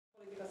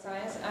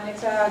Science, and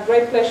it's a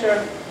great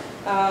pleasure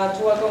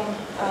to welcome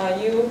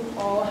you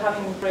all,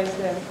 having embraced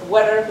the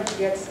weather,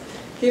 which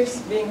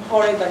keeps being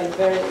horrid, but in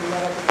very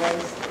negative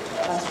ways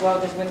as well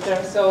this winter.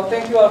 So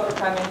thank you all for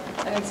coming,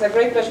 and it's a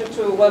great pleasure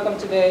to welcome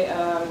today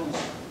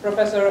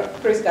Professor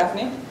Chris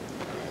Gaffney.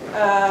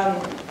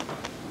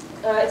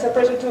 It's a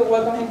pleasure to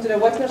welcome him to the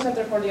Wexner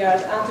Center for the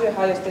Arts and to The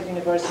Ohio State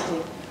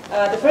University.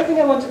 The first thing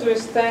I want to do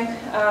is thank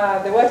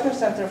the Wexner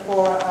Center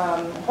for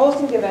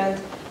hosting the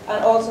event,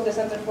 and also the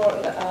Center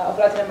of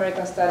Latin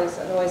American Studies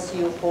at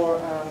OSU for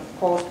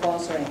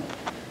co-sponsoring.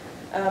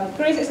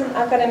 Chris is an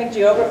academic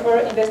geographer,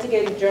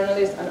 investigative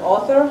journalist, and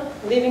author,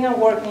 living and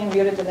working in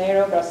Rio de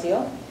Janeiro,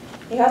 Brazil.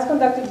 He has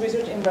conducted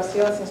research in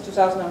Brazil since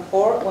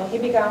 2004, when he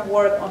began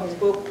work on his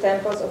book,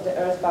 Temples of the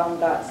Earthbound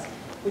Gods,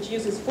 which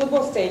uses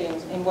football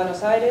stadiums in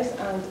Buenos Aires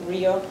and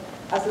Rio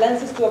as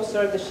lenses to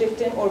observe the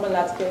shifting urban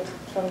landscape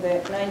from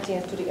the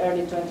 19th to the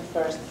early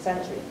 21st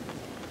century.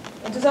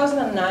 In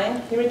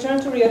 2009, he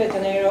returned to Rio de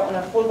Janeiro on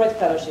a Fulbright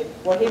fellowship,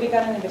 where he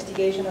began an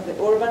investigation of the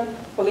urban,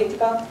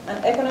 political,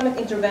 and economic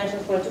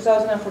interventions for the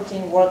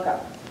 2014 World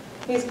Cup.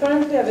 He is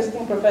currently a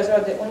visiting professor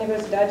at the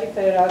Universidade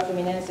Federal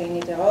Fluminense in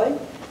Niterói,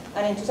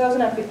 and in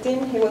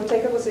 2015, he will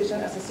take a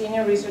position as a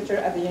senior researcher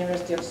at the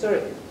University of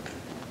Zurich.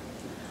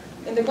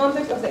 In the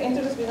context of the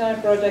interdisciplinary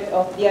project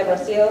of Dia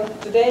Brazil,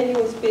 today he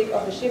will speak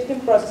of the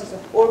shifting processes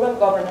of urban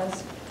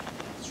governance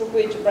through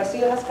which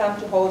Brazil has come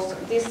to host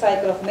this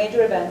cycle of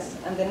major events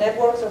and the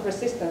networks of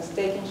resistance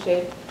taking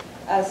shape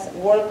as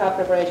World Cup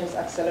preparations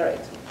accelerate.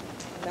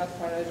 Without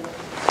further ado.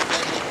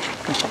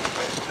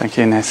 Thank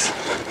you, Inés.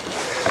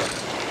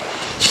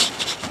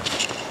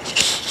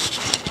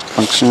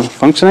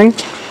 Functioning?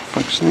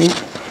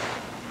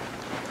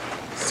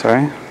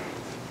 Sorry.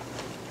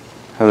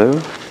 Hello?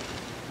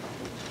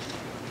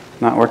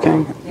 Not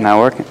working? Yeah. Now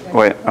working? Yeah.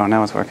 Wait, oh,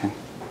 now it's working.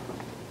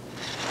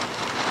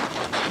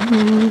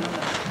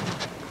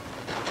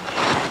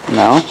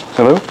 Now,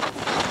 hello?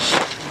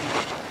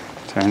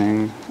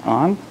 Turning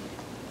on.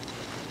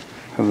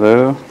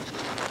 Hello?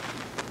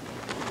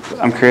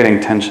 I'm creating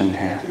tension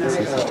here.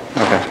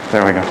 Okay,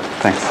 there we go,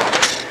 thanks.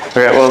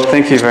 Okay, well,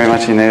 thank you very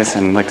much, Inés,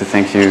 and I'd like to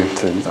thank you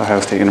to Ohio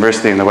State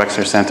University and the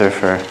Wexner Center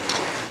for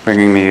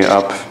bringing me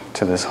up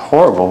to this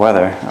horrible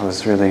weather. I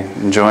was really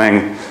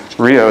enjoying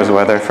Rio's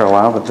weather for a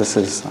while, but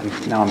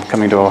now I'm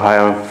coming to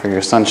Ohio for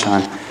your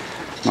sunshine.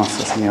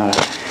 Nossa Senhora.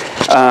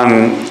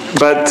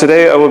 But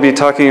today I will be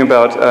talking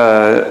about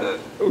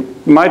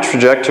my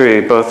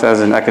trajectory, both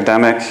as an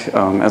academic,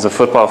 as a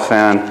football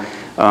fan,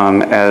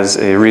 as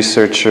a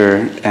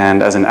researcher,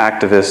 and as an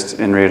activist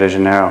in Rio de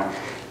Janeiro,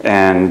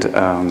 and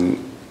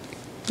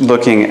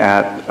looking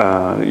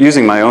at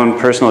using my own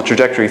personal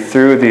trajectory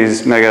through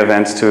these mega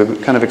events to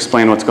kind of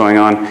explain what's going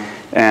on,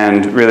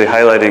 and really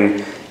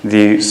highlighting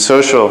the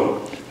social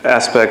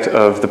aspect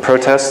of the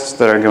protests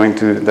that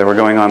were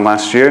going on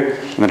last year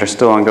and that are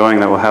still ongoing,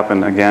 that will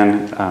happen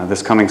again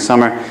this coming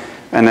summer,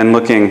 and then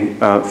looking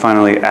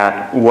finally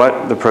at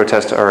what the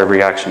protests are a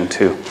reaction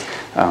to.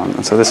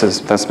 And so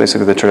that's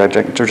basically the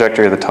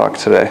trajectory of the talk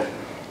today.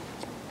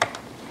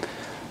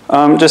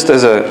 Just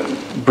as a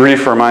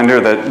brief reminder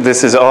that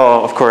this is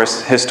all, of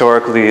course,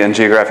 historically and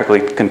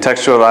geographically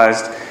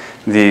contextualized.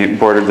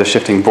 The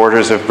shifting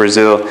borders of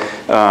Brazil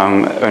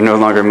are no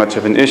longer much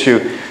of an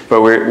issue,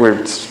 but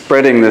we're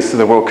spreading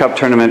the World Cup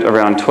tournament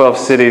around 12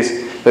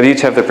 cities that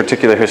each have their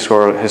particular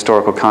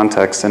historical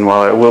context. And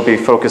while it will be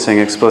focusing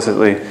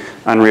explicitly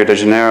on Rio de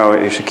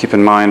Janeiro, you should keep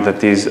in mind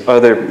that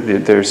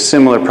there's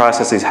similar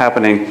processes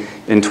happening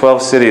in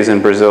 12 cities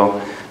in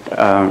Brazil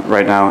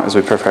right now as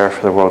we prepare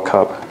for the World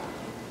Cup.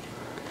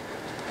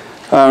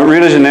 Rio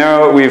de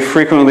Janeiro, we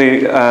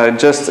frequently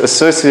just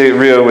associate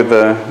Rio with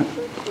the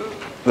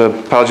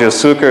Pão de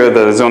Açúcar,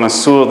 the Zona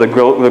Sul, the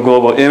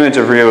global image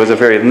of Rio is a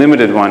very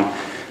limited one.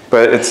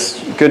 But it's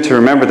good to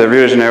remember that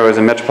Rio de Janeiro is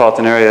a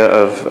metropolitan area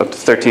of up to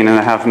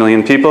 13.5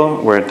 million people,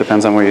 where it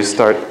depends on where you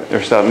start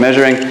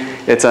measuring.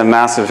 It's a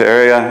massive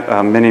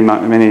area,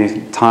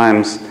 many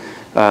times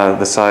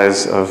the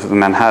size of the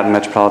Manhattan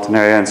metropolitan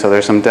area, and so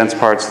there's some dense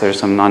parts, there's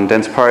some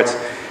non-dense parts.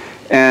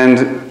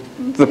 And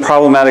the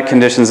problematic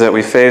conditions that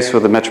we face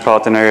with a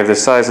metropolitan area of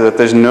this size is that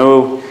there's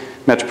no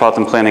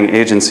metropolitan planning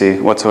agency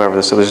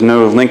whatsoever. So there's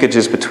no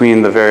linkages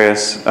between the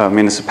various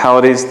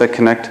municipalities that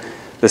connect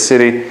the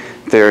city.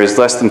 There is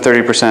less than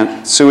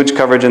 30% sewage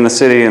coverage in the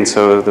city, and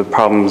so the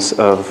problems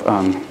of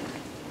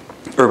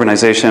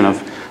urbanization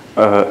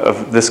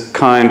of this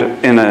kind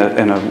in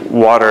a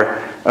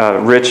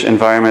water-rich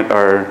environment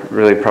are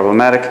really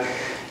problematic.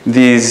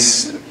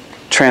 These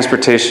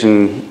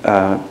transportation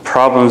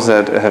problems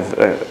that have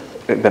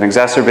been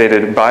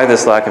exacerbated by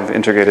this lack of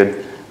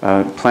integrated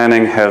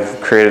planning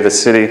have created a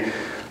city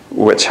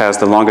which has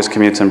the longest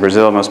commutes in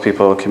Brazil. Most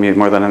people commute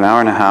more than an hour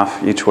and a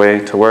half each way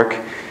to work.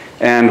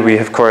 And we,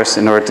 of course,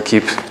 in order to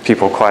keep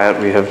people quiet,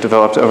 we have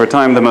developed over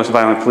time the most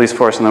violent police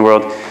force in the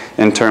world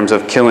in terms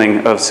of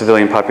killing of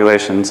civilian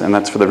populations, and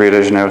that's for the Rio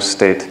de Janeiro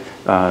state,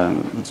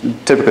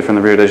 typically from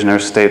the Rio de Janeiro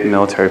state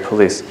military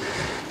police.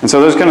 And so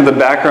those are kind of the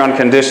background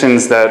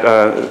conditions that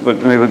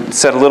would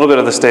set a little bit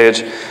of the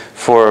stage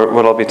for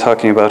what I'll be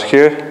talking about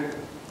here.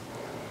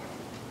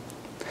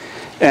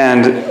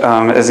 And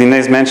as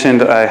Inês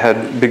mentioned, I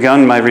had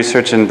begun my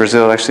research in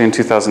Brazil actually in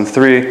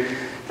 2003,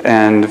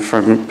 and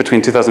from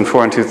between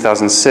 2004 and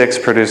 2006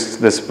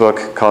 produced this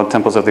book called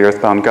Temples of the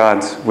Earthbound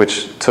Gods,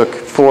 which took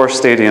 4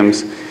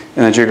 stadiums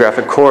in the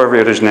geographic core of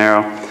Rio de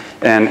Janeiro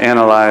and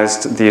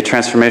analyzed the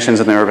transformations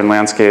in the urban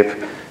landscape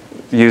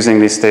using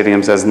these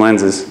stadiums as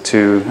lenses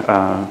to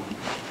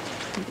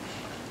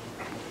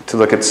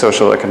look at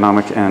social,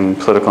 economic, and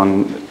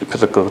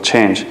political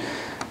change.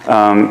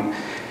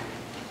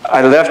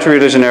 I left Rio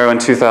de Janeiro in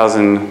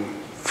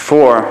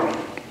 2004.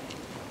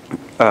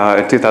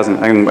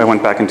 I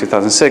went back in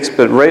 2006,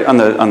 but right on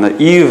the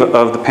eve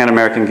of the Pan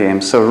American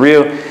Games. So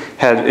Rio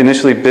had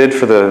initially bid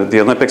for the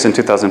Olympics in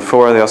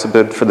 2004. They also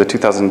bid for the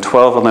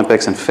 2012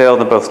 Olympics and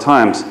failed at both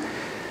times.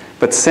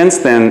 But since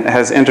then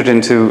has entered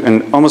into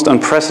an almost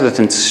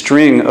unprecedented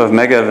string of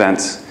mega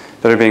events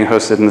that are being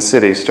hosted in the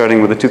city,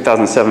 starting with the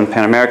 2007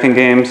 Pan American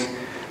Games,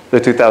 the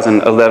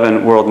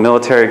 2011 World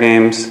Military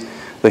Games,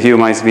 the Rio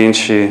Mais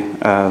 20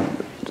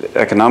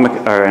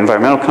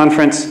 Environmental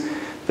Conference,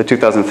 the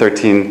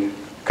 2013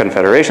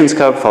 Confederations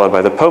Cup, followed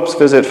by the Pope's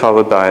visit,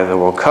 followed by the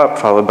World Cup,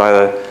 followed by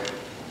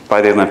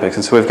the Olympics.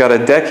 And so we've got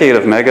a decade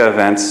of mega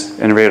events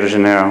in Rio de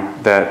Janeiro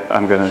that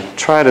I'm going to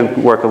try to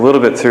work a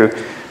little bit through.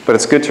 But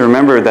it's good to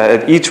remember that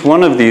at each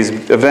one of these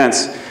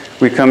events,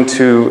 we come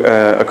to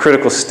a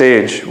critical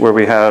stage where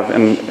we have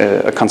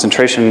a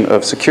concentration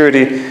of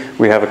security,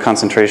 we have a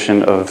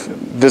concentration of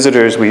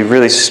visitors, we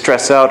really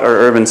stress out our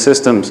urban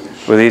systems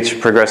with each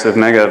progressive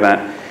mega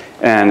event.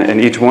 And in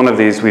each one of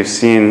these, we've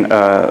seen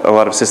a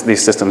lot of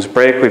these systems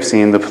break, we've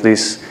seen the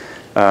police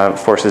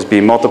forces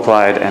be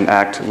multiplied and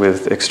act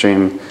with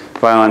extreme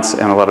violence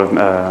and a lot of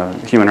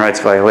human rights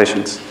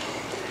violations.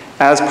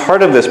 As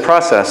part of this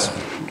process,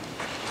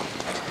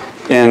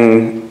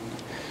 in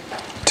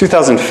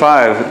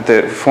 2005,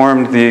 they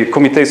formed the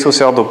Comité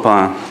Social do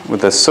PAN,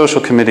 with the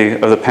social committee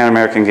of the Pan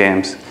American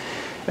Games.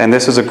 And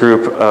this is a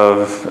group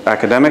of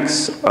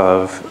academics,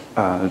 of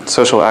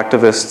social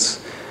activists,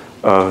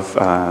 of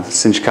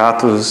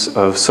sindicatos,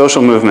 of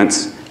social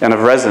movements, and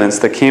of residents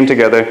that came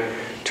together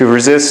to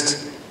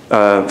resist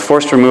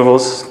forced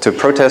removals, to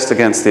protest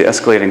against the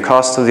escalating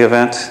cost of the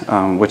event,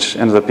 which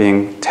ended up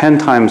being 10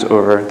 times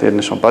over the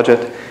initial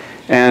budget,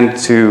 and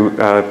to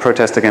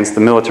protest against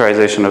the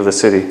militarization of the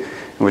city,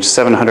 in which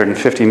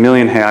 750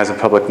 million reais of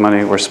public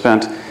money were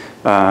spent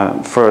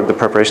for the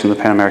preparation of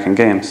the Pan American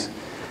Games.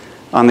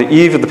 On the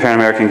eve of the Pan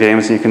American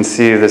Games, you can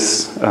see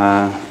this,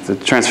 the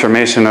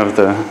transformation of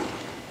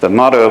the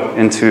motto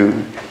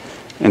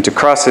into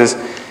crosses.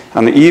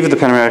 On the eve of the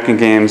Pan American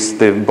Games,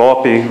 the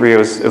BOPE,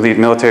 Rio's elite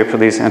military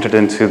police, entered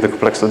into the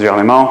Complexo de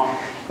Alemão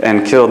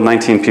and killed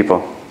 19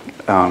 people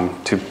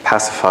to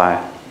pacify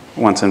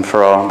once and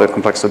for all the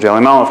Complexo de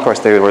Alemão. Of course,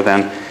 they were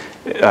then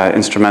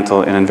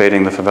instrumental in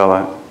invading the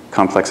favela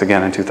complex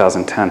again in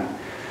 2010.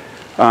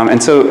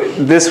 And so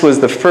this was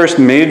the first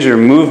major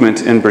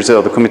movement in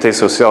Brazil. The Comité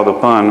Social do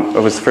PAN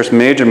was the first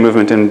major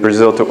movement in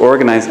Brazil to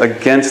organize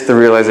against the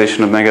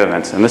realization of mega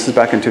events. And this is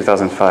back in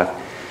 2005.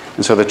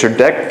 And so the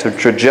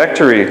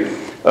trajectory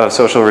of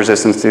social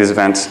resistance to these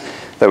events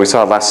that we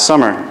saw last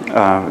summer,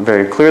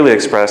 very clearly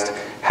expressed,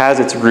 has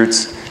its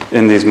roots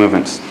in these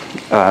movements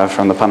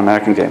from the Pan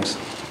American Games.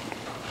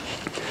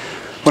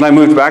 When I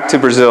moved back to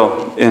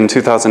Brazil in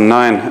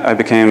 2009, I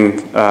became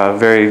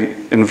very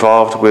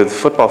involved with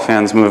football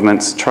fans'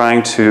 movements,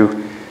 trying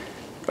to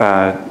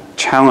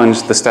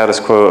challenge the status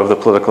quo of the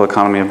political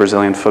economy of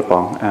Brazilian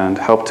football and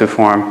help to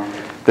form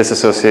this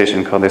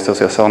association called the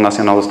Associação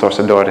Nacional dos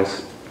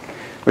Torcedores,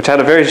 which had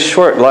a very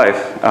short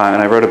life,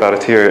 and I wrote about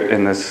it here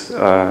in this,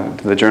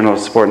 the Journal of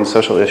Sport and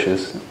Social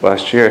Issues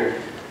last year.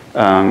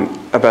 And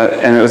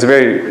it was a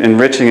very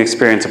enriching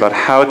experience about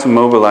how to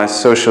mobilize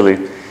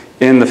socially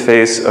in the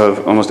face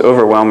of almost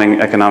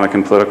overwhelming economic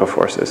and political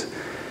forces.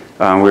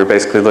 We were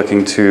basically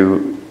looking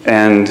to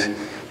end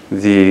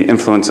the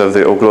influence of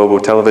the O Globo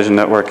television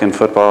network in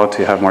football,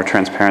 to have more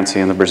transparency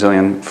in the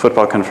Brazilian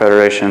Football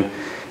Confederation,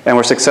 and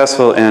we're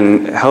successful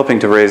in helping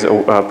to raise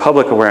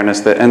public awareness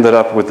that ended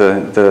up with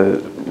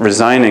the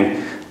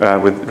resigning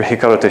with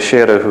Ricardo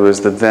Teixeira, who was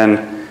the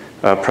then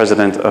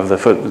president of the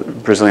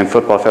Brazilian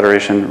Football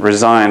Federation,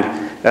 resigned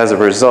as a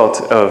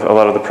result of a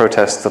lot of the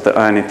protests that the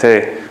ANT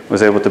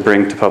was able to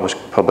bring to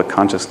public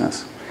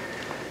consciousness.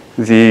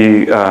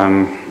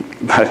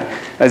 But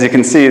as you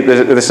can see,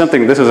 there's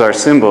something, this was our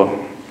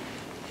symbol,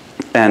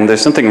 and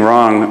there's something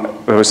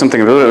wrong, there was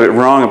something a little bit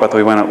wrong about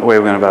the way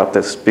we went about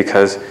this,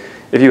 because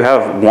if you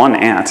have one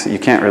ant, you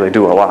can't really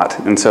do a lot.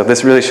 And so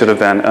this really should have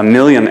been 1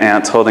 million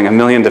ants holding 1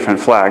 million different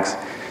flags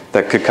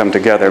that could come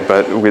together.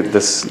 But with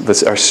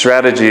our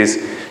strategies,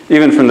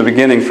 even from the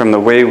beginning, from the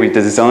way we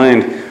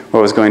designed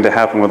what was going to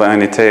happen with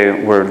ANT,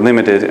 were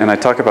limited. And I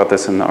talk about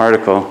this in the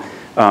article,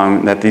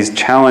 that these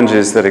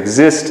challenges that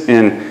exist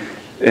in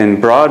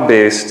in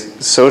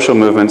broad-based social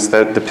movements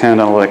that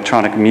depend on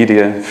electronic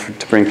media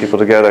to bring people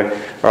together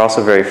are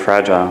also very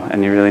fragile,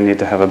 and you really need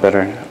to have a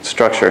better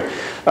structure.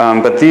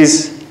 But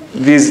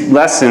these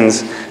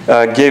lessons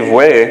gave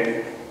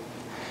way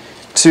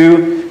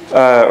to,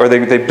 or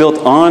they built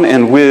on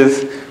and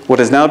with what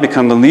has now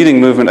become the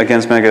leading movement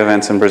against mega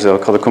events in Brazil,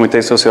 called the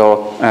Comitê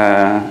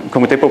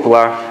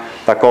Popular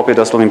da Copa e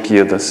das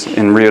Olimpíadas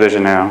in Rio de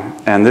Janeiro.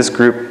 And this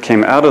group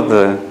came out of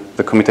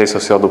the Comitê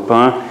Social do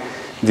PAN.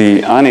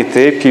 The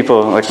ANT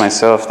people, like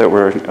myself, that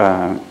were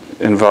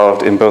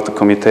involved in both the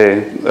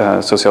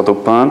Comitê Social do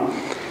PAN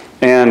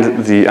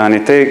and the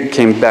ANT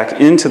came back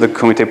into the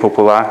Comitê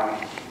Popular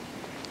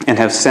and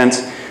have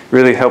since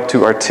really helped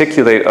to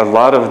articulate a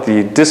lot of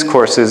the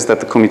discourses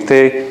that the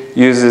Comitê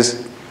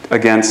uses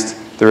against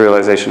the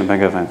realization of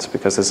mega events,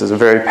 because this is a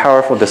very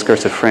powerful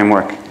discursive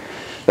framework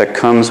that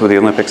comes with the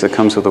Olympics, that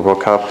comes with the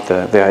World Cup,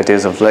 the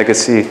ideas of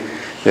legacy,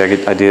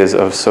 the ideas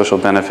of social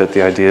benefit,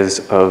 the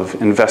ideas of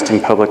investing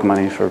public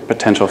money for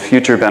potential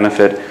future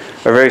benefit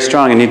are very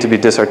strong and need to be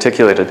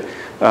disarticulated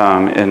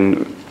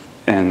in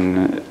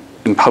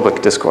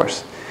public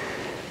discourse.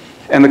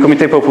 And the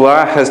Comitê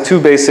Popular has two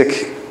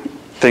basic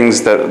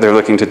things that they're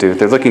looking to do.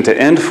 They're looking to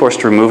end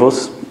forced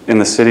removals in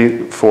the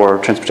city for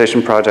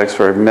transportation projects,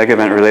 for mega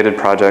event related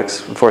projects,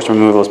 forced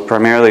removals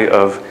primarily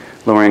of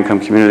lower income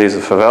communities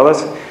of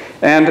favelas,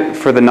 and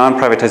for the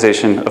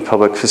non-privatization of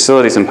public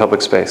facilities and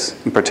public space,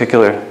 in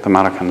particular the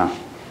Maracanã.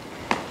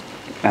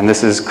 And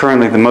this is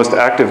currently the most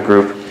active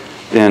group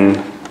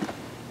in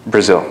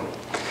Brazil.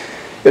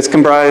 It's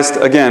comprised,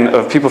 again,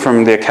 of people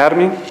from the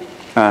academy,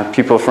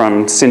 people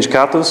from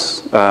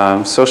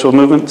sindicatos, social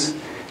movements,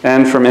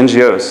 and from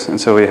NGOs.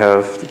 And so we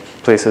have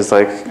places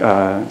like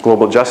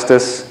Global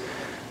Justice,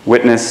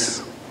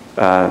 Witness,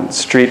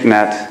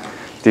 StreetNet,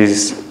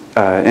 these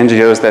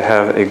NGOs that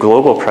have a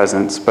global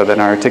presence but that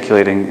are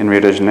articulating in Rio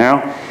de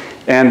Janeiro.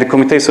 And the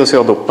Comitê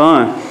Social do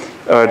PAN,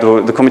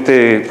 the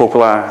Comitê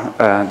Popular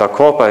da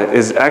Copa,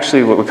 is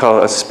actually what we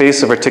call a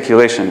space of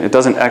articulation. It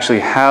doesn't actually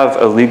have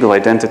a legal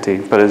identity,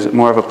 but is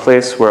more of a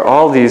place where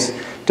all these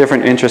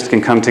different interests can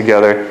come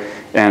together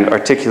and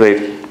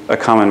articulate a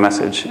common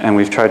message. And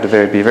we've tried to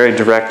be very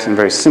direct and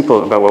very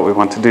simple about what we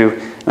want to do,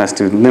 and that's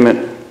to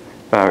limit,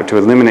 to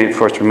eliminate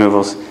forced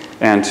removals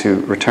and to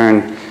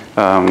return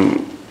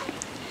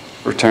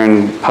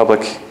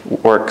public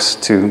works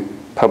to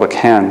public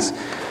hands.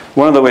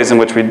 One of the ways in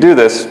which we do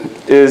this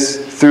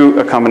is through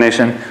a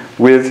combination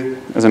with,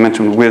 as I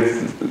mentioned,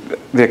 with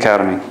the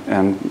academy.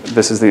 And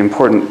this is the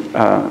important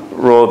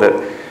role that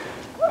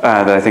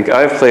I think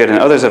I've played and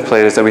others have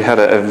played, is that we had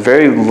a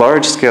very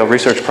large-scale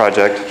research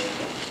project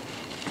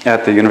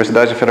at the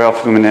Universidade Federal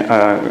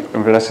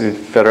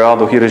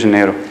do Rio de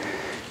Janeiro,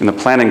 in the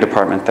planning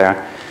department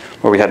there,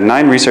 where we had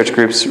 9 research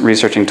groups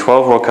researching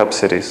 12 World Cup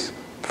cities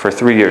for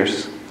 3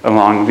 years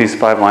along these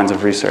 5 lines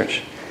of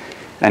research.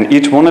 And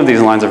each one of these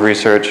lines of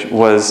research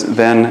was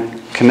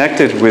then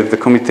connected with the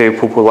Comitê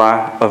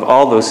Popular of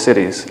all those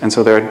cities. And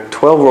so there are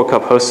 12 World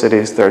Cup host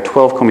cities, there are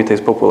 12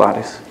 Comitês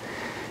Populares.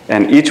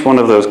 And each one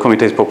of those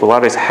Comitês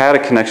Populares had a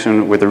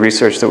connection with the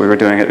research that we were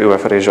doing at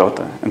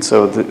UFRJ. And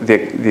so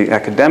the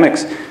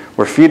academics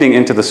were feeding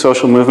into the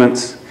social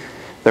movements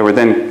that were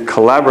then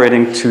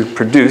collaborating to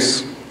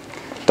produce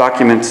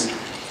documents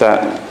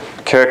that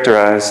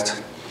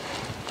characterized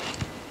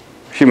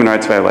human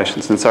rights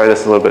violations. And sorry,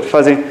 this is a little bit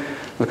fuzzy.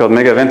 It's called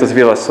Mega Eventos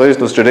Violações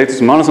dos Direitos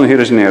Humanos no Rio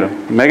de Janeiro.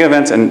 Mega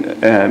events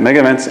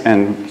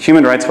and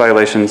human rights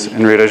violations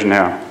in Rio de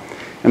Janeiro.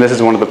 And this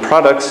is one of the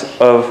products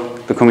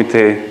of the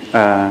Comitê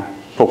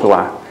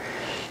Popular.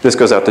 This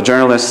goes out to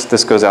journalists,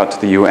 this goes out to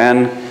the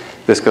UN,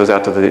 this goes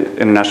out to the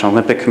International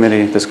Olympic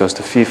Committee, this goes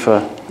to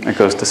FIFA, it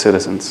goes to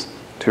citizens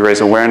to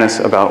raise awareness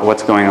about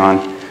what's going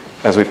on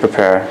as we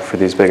prepare for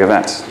these big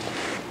events.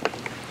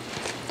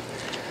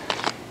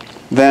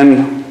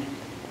 Then,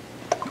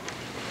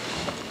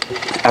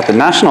 at the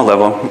national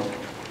level,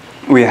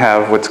 we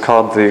have what's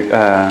called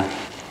the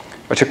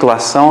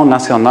Articulação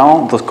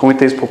Nacional dos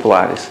Comitês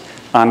Populares,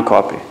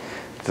 ANCOP,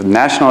 the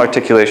national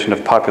articulation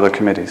of popular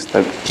committees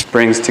that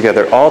brings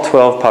together all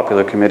 12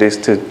 popular committees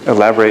to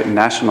elaborate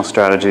national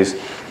strategies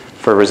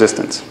for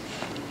resistance.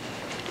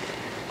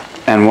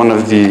 And one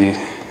of the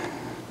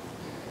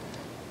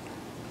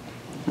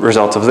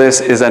results of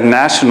this is a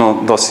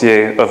national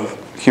dossier of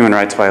human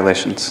rights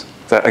violations.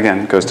 That,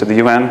 again, goes to the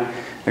UN,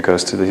 it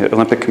goes to the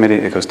Olympic Committee,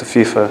 it goes to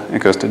FIFA, it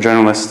goes to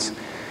journalists,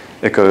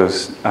 it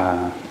goes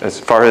as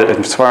far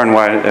and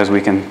wide as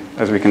we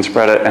can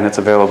spread it, and it's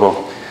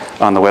available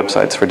on the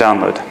websites for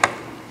download.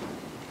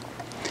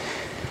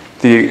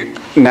 The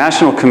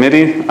National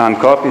Committee on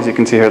COP, as you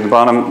can see here at the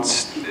bottom,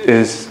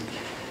 is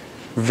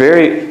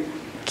very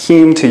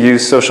keen to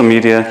use social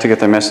media to get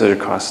their message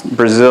across.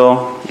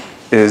 Brazil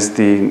is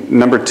the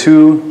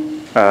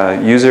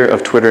 #2 user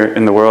of Twitter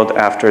in the world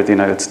after the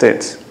United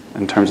States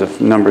in terms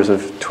of numbers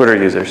of Twitter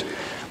users,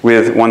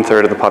 with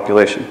 1/3 of the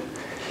population.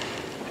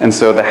 And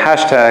so the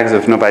hashtags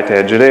of não vai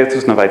ter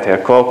direitos, não vai ter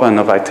Copa,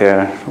 não vai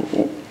ter,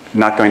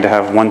 not going to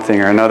have one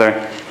thing or another,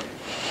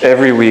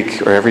 every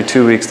week or every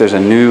 2 weeks, there's a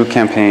new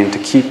campaign to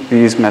keep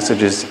these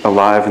messages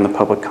alive in the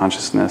public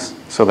consciousness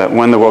so that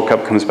when the World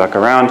Cup comes back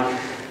around,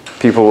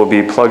 people will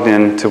be plugged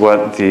in to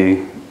what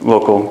the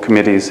local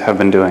committees have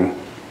been doing.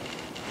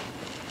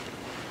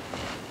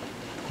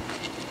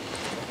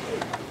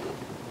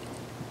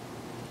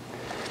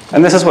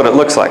 And this is what it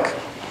looks like.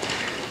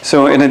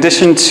 So in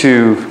addition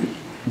to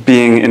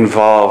being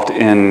involved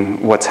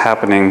in what's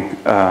happening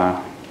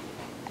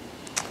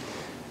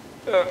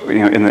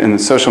in the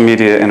social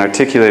media and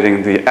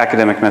articulating the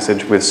academic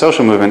message with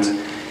social movements,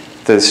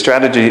 the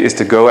strategy is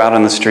to go out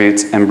on the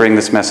streets and bring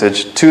this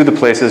message to the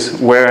places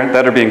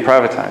that are being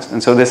privatized.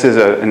 And so this is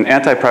an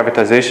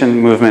anti-privatization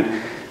movement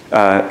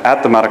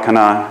at the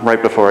Maracanã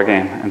right before a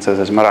game. And so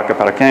there's Maraca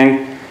para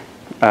quem,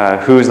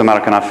 who is the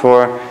Maracanã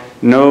for,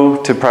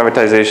 no to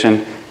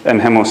privatization,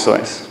 and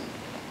remoções.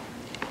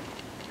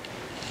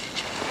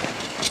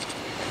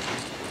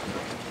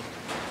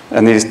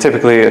 And these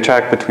typically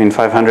attract between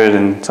 500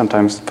 and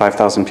sometimes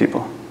 5,000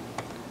 people.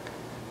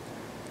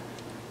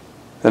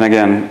 Then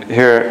again,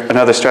 here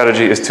another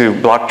strategy is to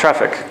block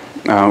traffic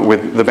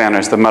with the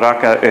banners. The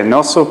Maraca e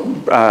Nosso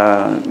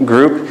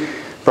group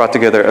brought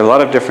together a lot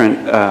of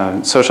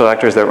different social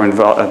actors that were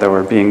involved, that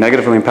were being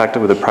negatively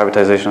impacted with the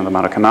privatization of the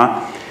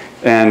Maracanã,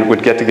 and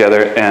would get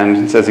together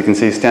and, as you can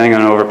see, standing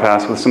on an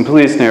overpass with some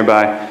police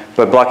nearby,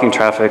 but blocking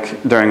traffic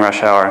during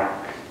rush hour,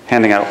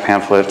 handing out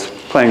pamphlets,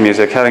 playing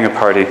music, having a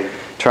party,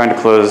 trying to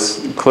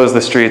close the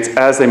streets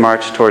as they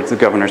march towards the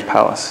governor's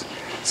palace.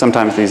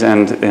 Sometimes these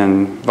end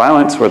in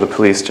violence, where the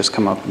police just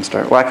come up and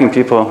start whacking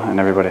people and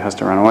everybody has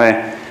to run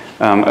away.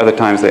 Other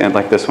times they end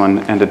like this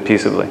one, ended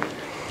peaceably.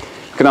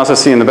 You can also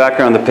see in the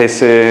background the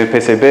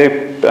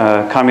PCB,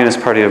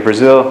 Communist Party of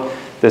Brazil.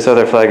 This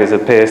other flag is a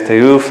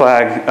PSTU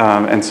flag,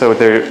 and so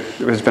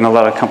there's been a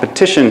lot of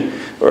competition,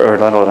 or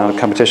not a lot of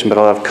competition, but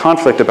a lot of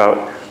conflict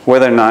about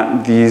whether or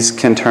not these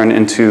can turn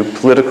into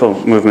political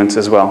movements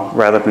as well,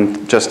 rather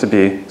than just to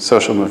be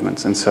social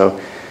movements. And so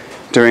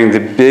during the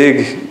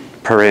big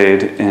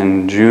parade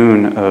in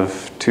June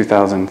of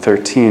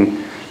 2013,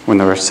 when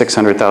there were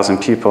 600,000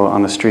 people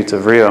on the streets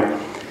of Rio,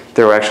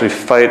 there were actually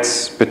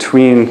fights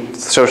between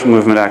social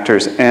movement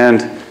actors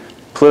and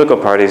political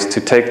parties to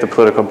take the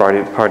political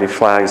party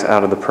flags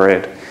out of the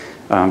parade,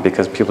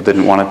 because people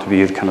didn't want it to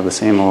be kind of the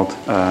same old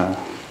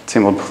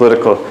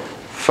political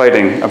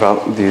fighting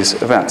about these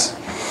events.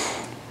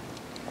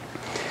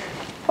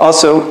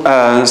 Also,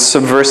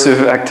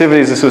 subversive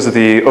activities. This was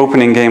the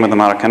opening game of the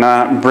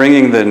Maracanã,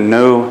 bringing the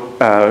no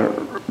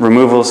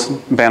removals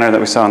banner that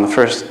we saw in the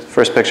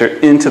first picture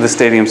into the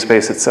stadium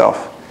space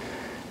itself,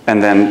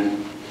 and then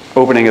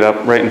opening it up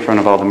right in front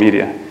of all the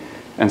media.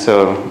 And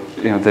so,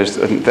 there's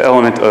the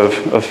element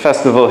of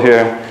festival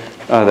here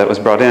that was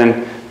brought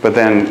in, but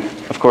then,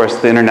 of course,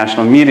 the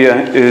international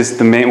media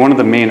is one of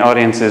the main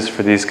audiences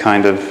for these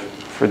kind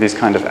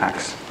of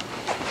acts.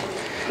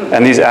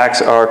 And these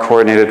acts are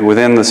coordinated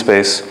within the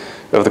space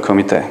of the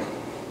Comité.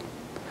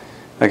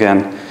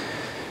 Again,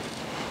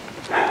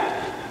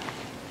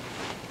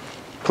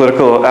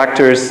 political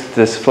actors,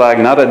 this flag,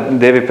 nada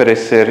deve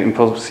parecer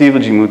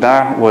impossível de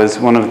mudar, was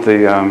one of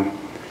the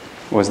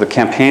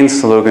campaign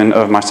slogan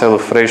of Marcelo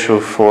Freixo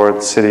for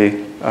the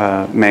city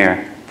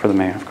mayor, for the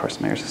mayor, of course,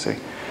 the mayor's the city.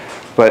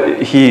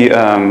 But he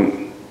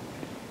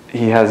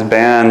has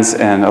bands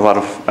and a lot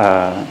of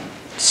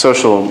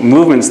social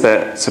movements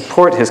that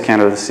support his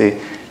candidacy,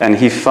 and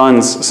he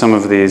funds some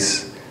of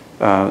these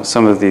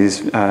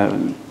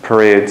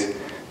parades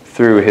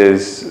through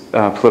his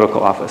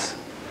political office.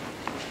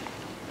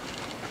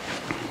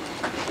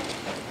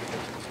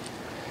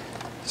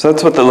 So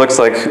that's what it looks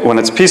like when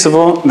it's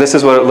peaceable. This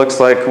is what it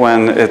looks like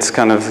when it's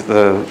kind of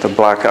the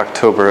Black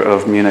October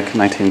of Munich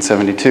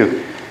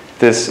 1972.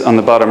 This on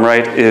the bottom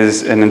right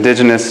is an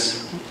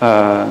indigenous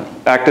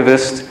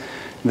activist.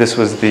 This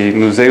was the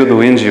Museu do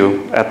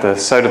Índio at the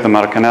site of the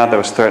Maracanã that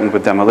was threatened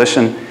with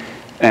demolition,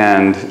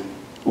 and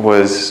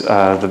was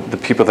the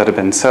people that had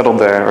been settled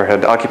there or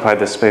had occupied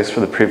this space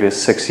for the previous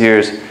 6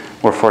 years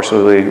were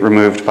forcibly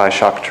removed by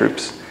shock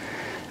troops.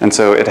 And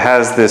so it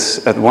has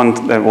this, at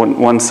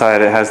one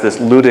side, it has this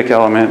ludic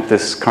element,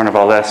 this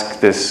carnivalesque,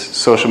 this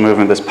social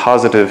movement, this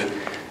positive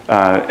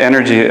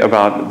energy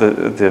about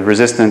the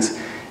resistance.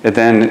 It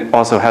then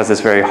also has this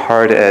very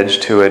hard edge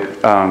to it,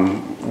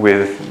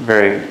 with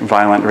very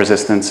violent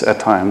resistance at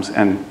times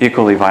and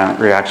equally violent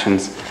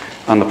reactions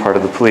on the part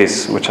of the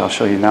police, which I'll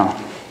show you now.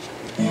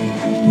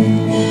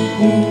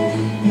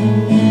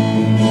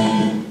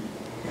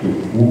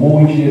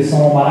 Rumou em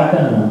direção ao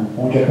Maracanã,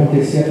 onde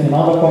acontecia a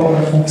final da Copa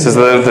das Confederações. This is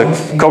the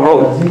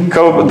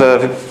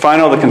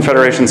final of the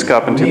Confederations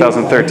Cup in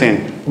 2013.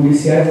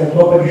 Policiais da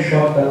tropa de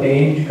choque da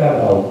PM de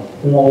Cabral,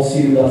 com o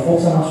auxílio da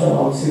Força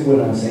Nacional de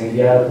Segurança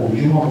enviada por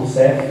Dilma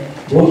Rousseff,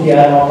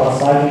 bloquearam a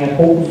passagem a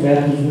poucos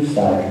metros do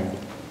estádio.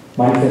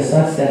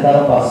 Manifestantes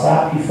tentaram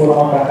passar e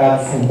foram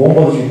atacados com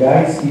bombas de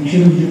gás e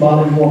tiros de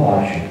bala de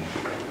borracha.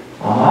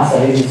 A massa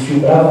resistiu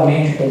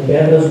bravamente com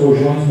pedras,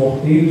 rojões,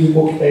 morteiros e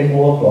coquetéis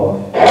Molotov.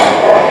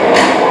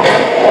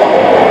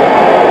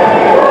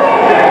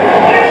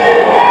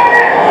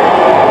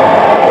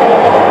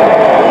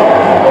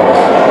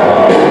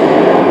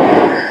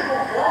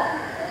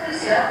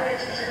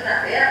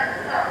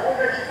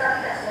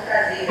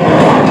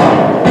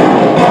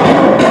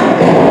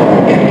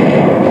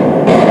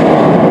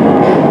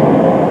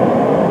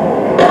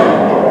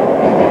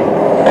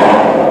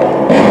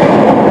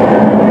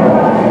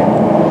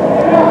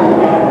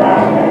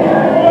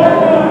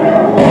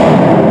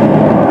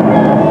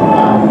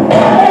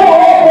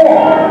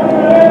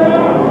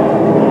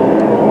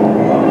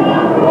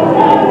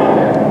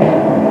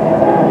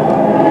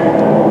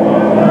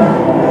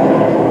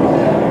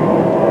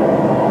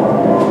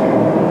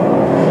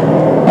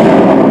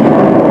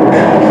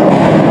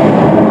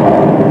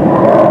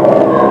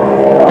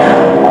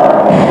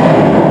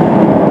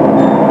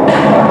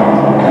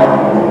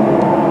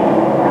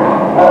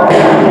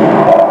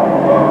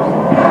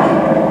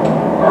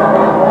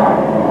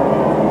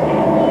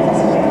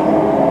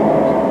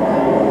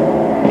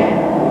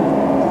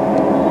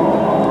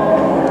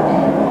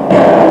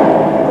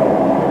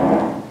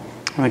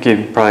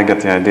 think you probably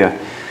get the idea.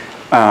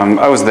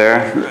 I was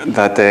there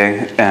that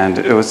day, and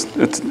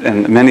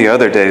and many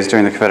other days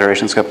during the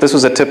Confederations Cup. This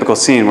was a typical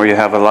scene where you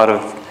have a lot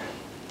of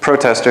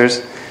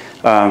protesters.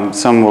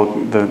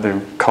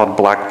 They're called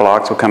black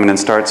blocs, will come in and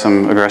start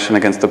some aggression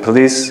against the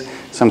police.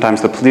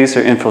 Sometimes the police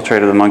are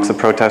infiltrated amongst the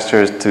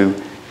protesters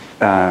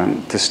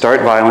to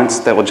start violence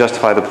that will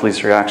justify the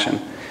police reaction.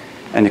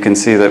 And you can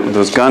see that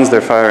those guns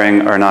they're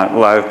firing are not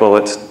live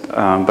bullets,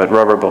 but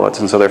rubber bullets.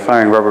 And so they're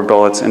firing rubber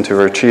bullets into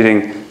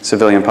retreating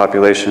civilian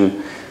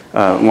population,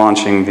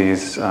 launching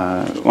these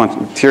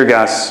tear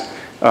gas.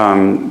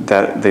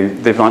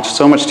 They've launched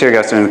so much tear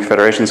gas during the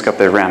Confederations Cup,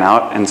 they ran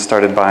out and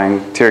started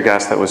buying tear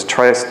gas that was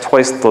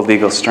twice the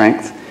legal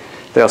strength.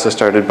 They also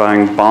started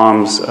buying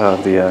bombs,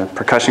 the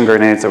percussion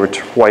grenades that were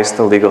twice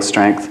the legal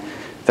strength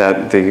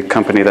that the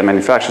company that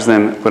manufactures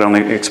them would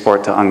only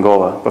export to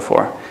Angola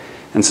before.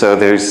 And so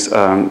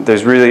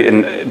there's really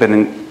been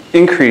an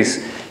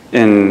increase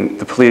in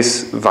the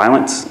police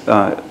violence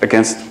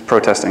against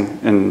protesting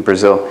in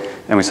Brazil.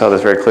 And we saw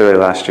this very clearly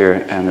last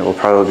year, and it will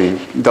probably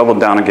be doubled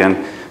down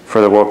again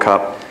for the World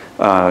Cup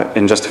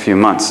in just a few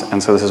months.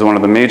 And so this is one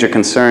of the major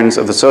concerns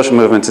of the social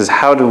movements, is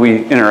how do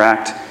we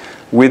interact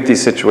with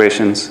these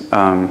situations.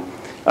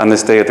 On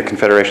this day at the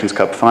Confederations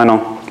Cup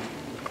final,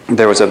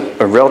 there was a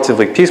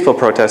relatively peaceful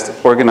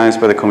protest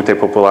organized by the Comité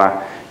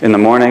Popular in the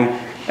morning,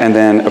 and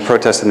then a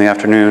protest in the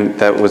afternoon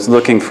that was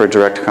looking for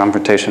direct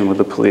confrontation with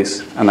the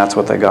police, and that's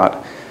what they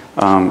got.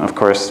 Of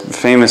course,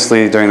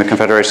 famously during the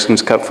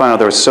Confederations Cup final,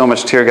 there was so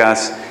much tear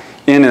gas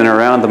in and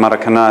around the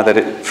Maracanã that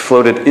it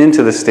floated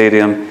into the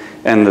stadium,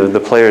 and the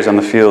players on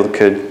the field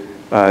could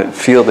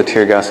feel the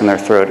tear gas in their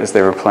throat as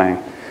they were playing.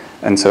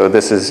 And so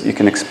you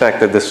can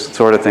expect that this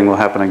sort of thing will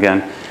happen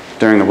again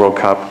during the World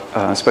Cup,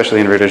 especially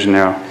in Rio de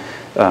Janeiro,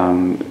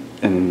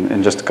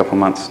 in just a couple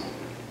months.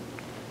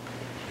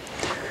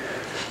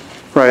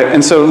 Right,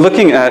 and so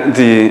looking at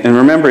and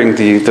remembering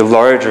the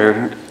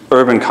larger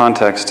urban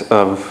context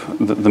of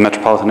the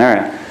metropolitan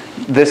area,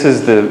 this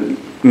is the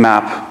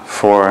map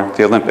for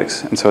the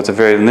Olympics. And so it's a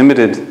very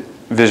limited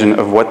vision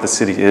of what the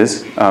city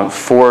is.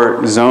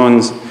 4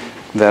 zones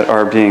that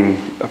are being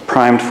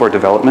primed for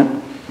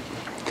development,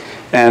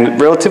 and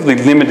relatively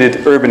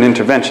limited urban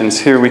interventions.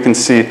 Here we can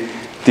see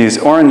these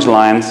orange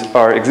lines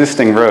are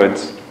existing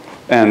roads,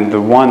 and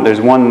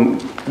there's one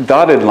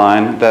dotted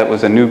line that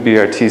was a new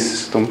BRT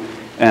system,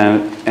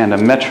 and a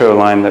metro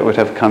line that would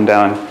have come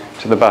down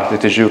to the Barra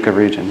de Tijuca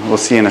region. We'll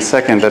see in a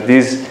second that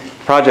these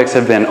projects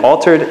have been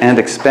altered and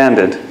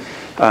expanded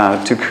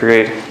to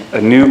create a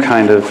new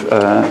kind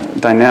of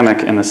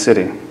dynamic in the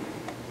city.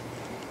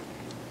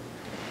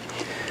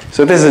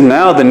 So this is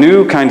now the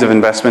new kinds of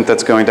investment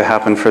that's going to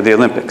happen for the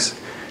Olympics.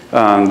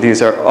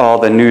 These are all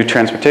the new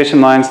transportation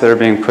lines that are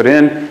being put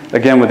in,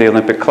 again with the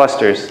Olympic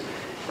clusters.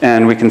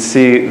 And we can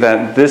see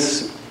that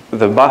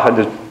the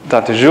Barra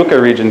da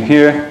Tijuca region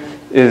here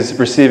is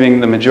receiving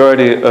the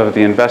majority of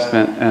the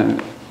investment, and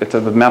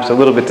the map's a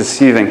little bit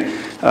deceiving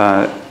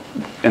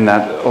in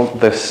that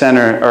the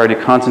center already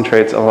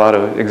concentrates a lot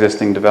of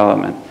existing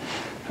development.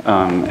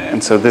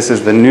 And so this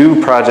is the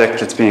new project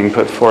that's being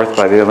put forth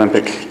by the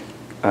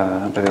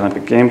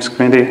Olympic Games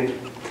Committee.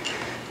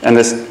 And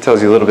this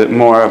tells you a little bit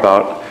more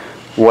about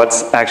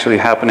what's actually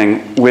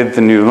happening with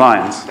the new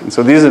lines. And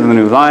so these are the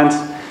new lines,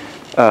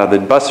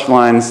 the bus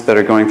lines that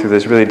are going through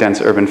this really dense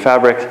urban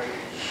fabric.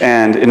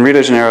 And in Rio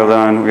de Janeiro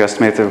alone, we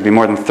estimate there will be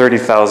more than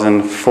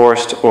 30,000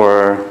 forced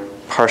or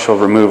partial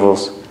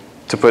removals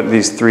to put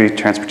these 3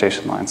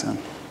 transportation lines in.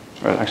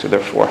 Or actually, there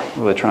are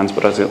 4, the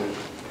Trans-Brazil.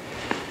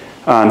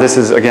 This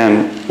is,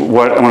 again,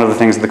 one of the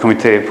things the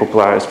Comité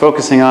Popular is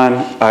focusing on.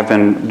 I've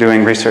been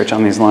doing research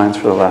on these lines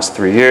for the last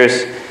 3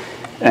 years,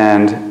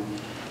 and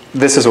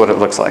this is what it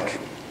looks like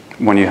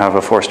when you have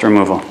a forced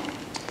removal.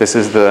 This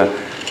is the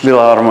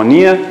Vila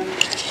Harmonia,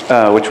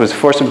 which was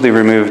forcibly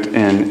removed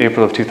in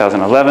April of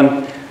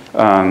 2011.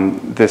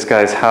 This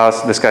guy's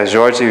house, this guy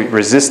Jorge,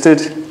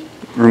 resisted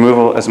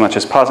removal as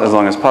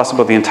long as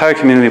possible. The entire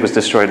community was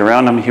destroyed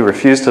around him. He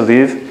refused to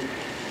leave.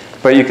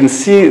 But you can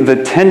see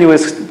the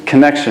tenuous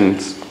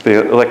connections,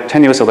 the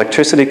tenuous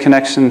electricity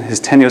connection, his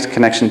tenuous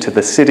connection to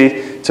the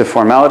city, to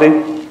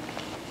formality.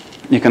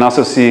 You can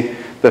also see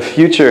the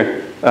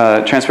future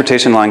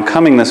transportation line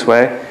coming this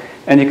way.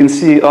 And you can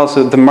see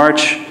also the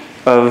march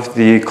of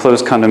the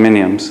closed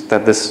condominiums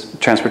that this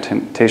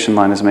transportation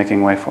line is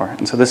making way for.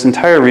 And so this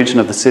entire region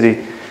of the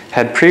city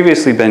had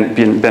previously been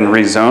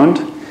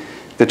rezoned.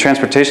 The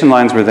transportation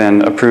lines were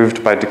then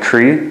approved by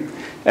decree,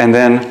 and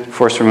then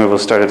forced removal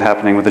started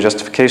happening with the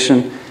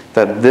justification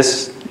that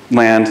this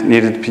land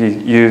needed to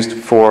be used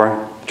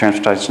for the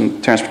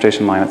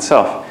transportation line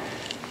itself.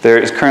 There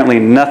is currently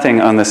nothing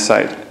on this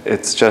site.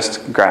 It's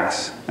just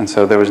grass. And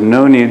so there was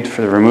no need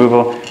for the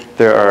removal.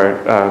 There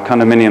are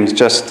condominiums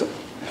just,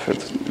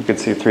 you could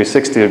see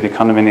 360, it would be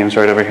condominiums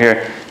right over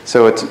here.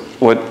 So it's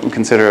what we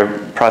consider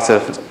a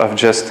process of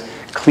just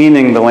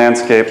cleaning the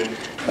landscape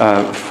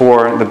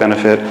for the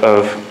benefit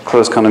of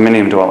closed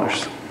condominium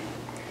dwellers.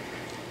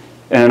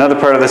 In another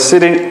part of the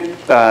city,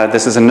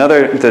 this is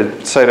the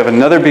site of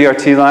another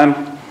BRT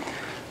line.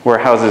 where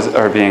houses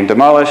are being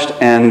demolished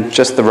and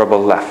just the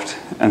rubble left.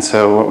 And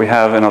so what we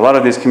have in a lot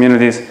of these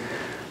communities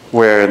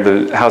where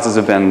the houses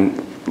have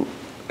been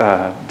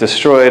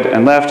destroyed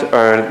and left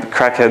are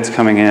crackheads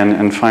coming in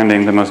and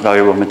finding the most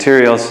valuable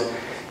materials,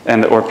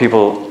 and or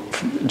people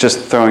just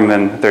throwing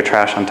their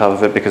trash on top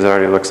of it because it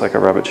already looks like a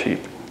rubbish heap.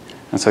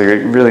 And so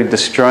you're really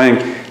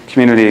destroying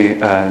community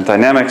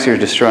dynamics, you're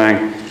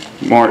destroying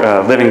more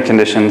living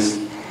conditions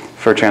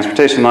for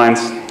transportation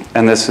lines,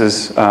 and this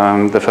is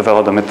the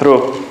Favela do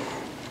Metrô,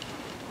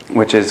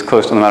 which is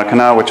close to the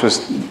Maracanã, which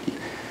was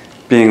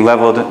being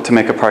leveled to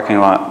make a parking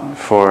lot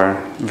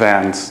for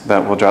vans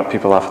that will drop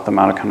people off at the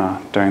Maracanã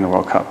during the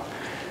World Cup.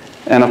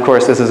 And of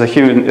course, this is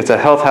it's a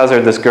health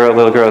hazard. This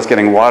little girl is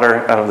getting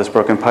water out of this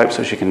broken pipe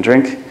so she can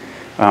drink.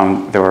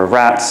 There were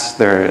rats.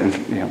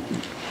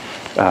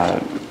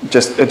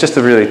 Just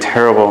a really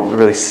terrible,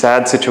 really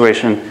sad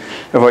situation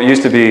of what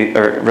used to be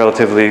a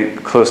relatively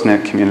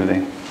close-knit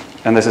community.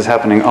 And this is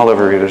happening all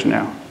over Rio de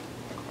Janeiro.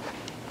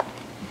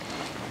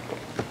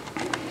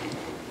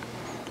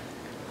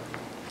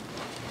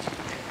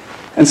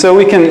 And so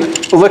we can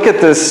look at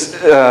this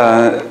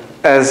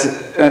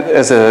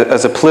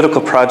as a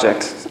political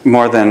project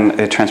more than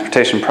a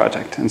transportation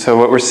project. And so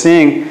what we're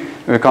seeing,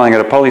 we're calling it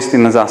a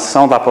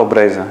paulistinização da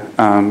pobreza,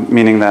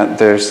 meaning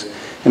that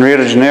in Rio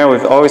de Janeiro,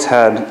 we've always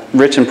had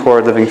rich and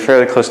poor living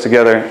fairly close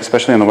together,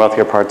 especially in the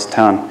wealthier parts of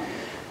town.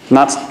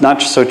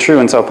 Not so true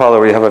in Sao Paulo,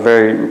 where you have a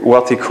very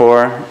wealthy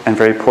core and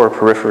very poor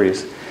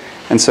peripheries.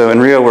 And so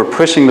in Rio, we're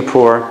pushing the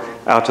poor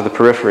out to the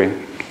periphery.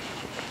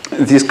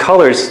 These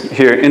colors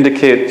here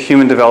indicate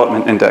Human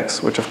Development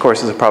Index, which of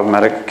course is a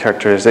problematic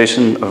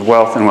characterization of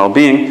wealth and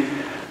well-being,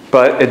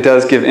 but it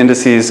does give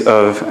indices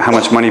of how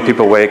much money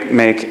people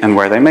make and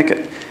where they make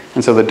it.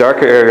 And so the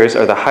darker areas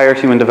are the higher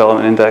Human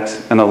Development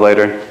Index, and the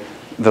lighter,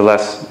 the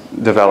less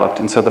developed.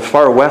 And so the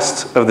far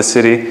west of the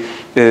city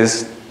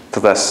is the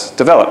less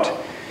developed.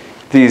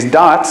 These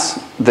dots,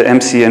 the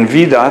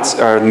MCNV dots,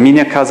 are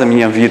Minha Casa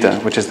Minha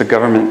Vida, which is the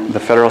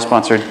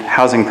federal-sponsored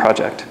housing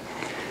project.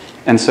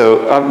 And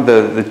so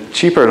the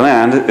cheaper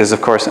land is,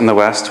 of course, in the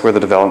west, where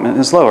the development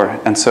is lower.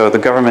 And so the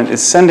government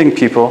is sending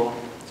people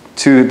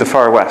to the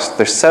far west.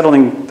 They're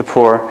settling the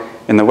poor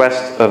in the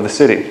west of the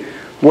city,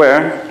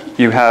 where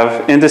you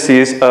have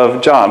indices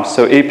of jobs.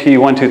 So AP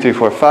 1, 2, 3,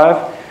 4,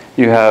 5,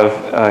 you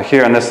have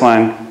here on this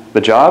line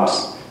the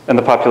jobs and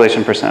the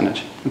population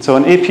percentage. And so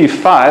in AP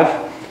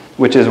 5,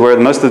 which is where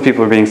most of the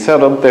people are being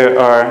settled, there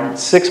are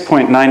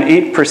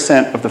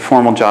 6.98% of the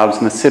formal jobs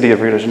in the city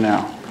of Rio de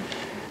Janeiro.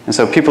 And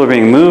so people are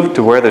being moved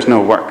to where there's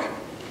no work.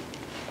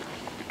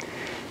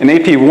 In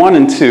AP 1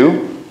 and 2,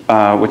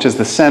 which is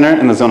the center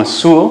and the Zona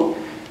Sul,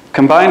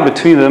 combined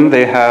between them,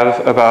 they have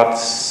about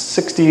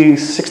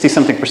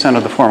 60-something%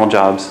 of the formal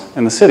jobs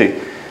in the city.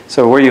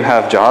 So where you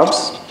have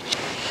jobs,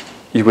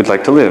 you would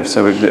like to live.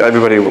 So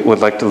everybody would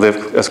like to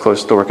live as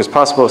close to work as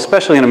possible,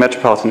 especially in a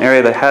metropolitan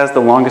area that has the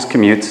longest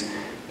commutes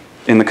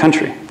in the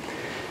country.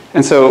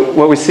 And so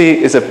what we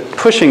see is a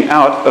pushing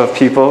out of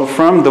people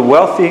from the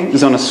wealthy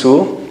Zona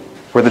Sul,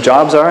 where the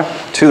jobs are,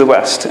 to the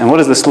west. And what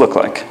does this look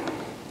like?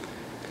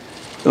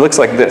 It looks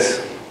like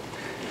this.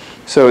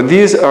 So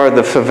these are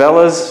the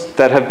favelas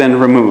that have been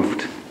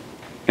removed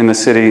in the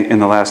city in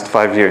the last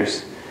 5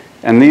 years.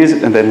 And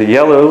then the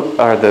yellow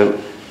are the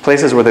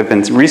places where they've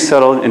been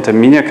resettled into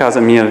Minha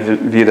Casa Minha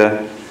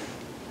Vida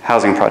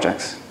housing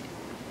projects.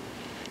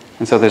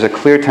 And so there's a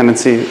clear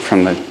tendency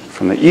from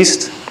the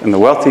east and the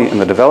wealthy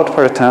and the developed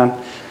part of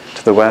town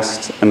to the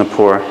west and the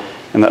poor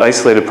and the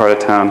isolated part of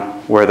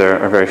town where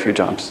there are very few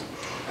jobs.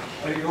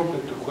 Are you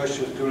open to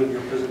questions during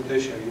your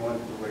presentation? You want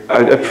to wait?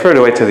 I prefer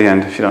to wait to the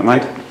end, if you don't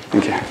mind.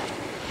 Thank you.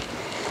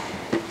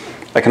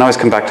 I can always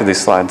come back to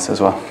these slides as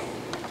well.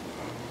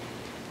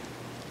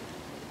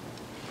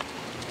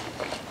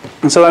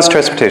 And so that's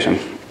transportation.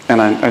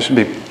 And I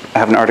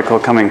have an article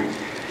coming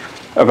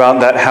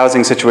about that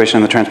housing situation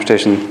and the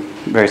transportation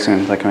very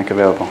soon that I can make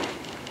available.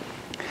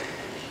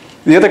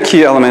 The other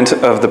key element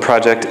of the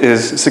project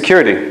is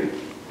security.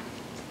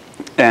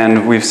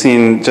 And we've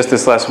seen just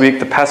this last week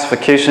the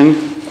pacification,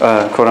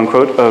 quote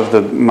unquote, of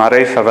the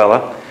Maré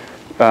favela.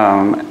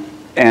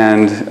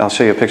 And I'll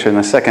show you a picture in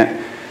a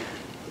second.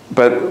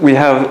 But we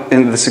have,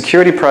 the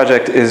security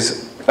project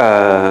is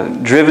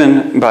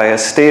driven by a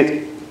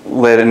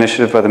state-led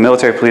initiative by the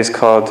military police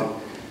called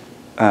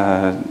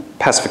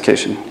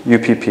pacification,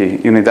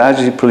 UPP,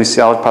 Unidade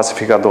Policial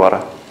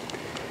Pacificadora.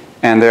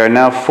 And there are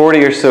now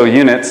 40 or so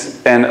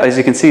units, and as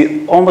you can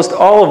see, almost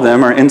all of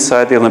them are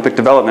inside the Olympic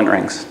development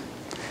rings.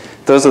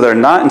 Those that are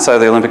not inside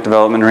the Olympic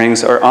development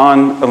rings are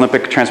on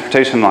Olympic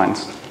transportation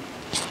lines.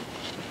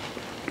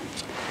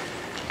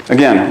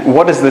 Again,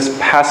 what does this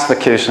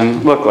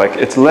pacification look like?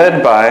 It's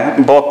led by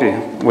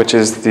BOPI, which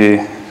is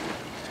the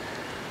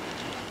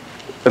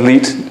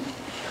elite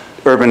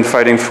urban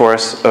fighting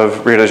force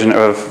of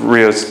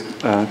Rio's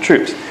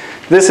troops.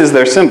 This is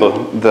their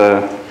symbol,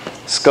 the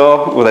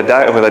skull with a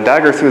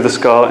dagger through the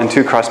skull and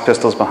 2 crossed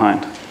pistols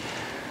behind.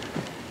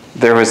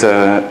 There was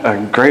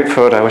a great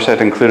photo, I wish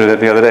I'd included it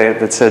the other day,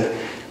 that said,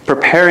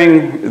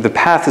 preparing, the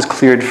path is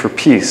cleared for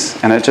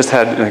peace. And it just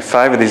had like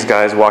 5 of these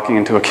guys walking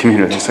into a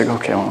community. It's like,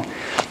 okay, well,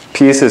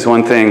 peace is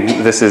one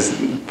thing. This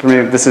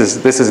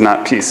is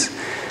not peace.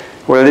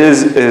 What it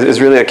is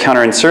really a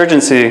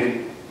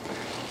counterinsurgency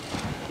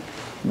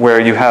where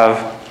you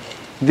have,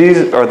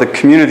 these are the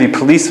community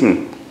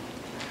policemen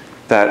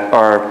that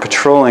are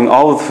patrolling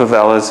all of the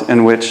favelas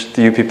in which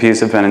the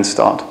UPPs have been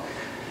installed.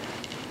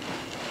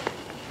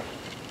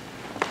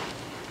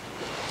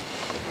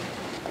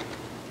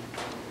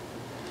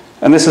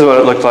 And this is what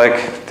it looked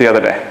like the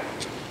other day,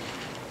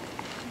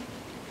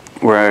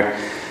 where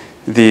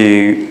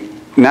the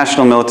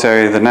national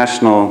military, the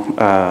national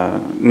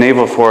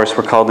naval force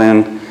were called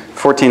in,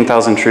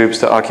 14,000 troops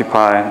to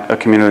occupy a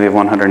community of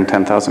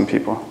 110,000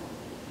 people.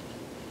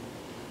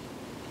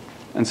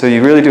 And so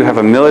you really do have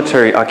a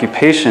military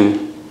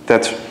occupation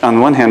that's, on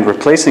one hand,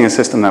 replacing a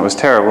system that was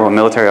terrible. A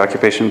military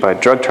occupation by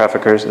drug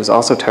traffickers is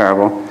also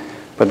terrible,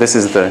 but this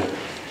is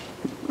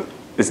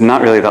it's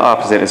not really the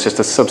opposite. It's just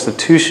a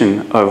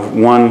substitution of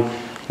one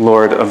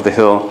lord of the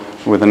hill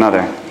with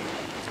another.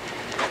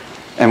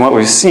 And what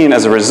we've seen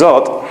as a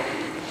result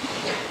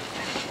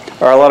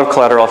are a lot of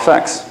collateral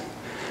effects.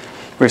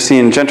 We've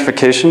seen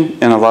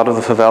gentrification in a lot of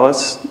the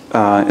favelas,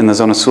 in the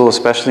Zona Sul,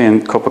 especially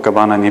in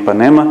Copacabana and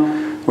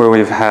Ipanema, where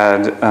we've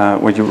had,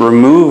 where you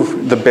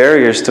remove the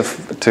barriers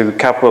to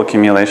capital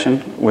accumulation,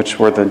 which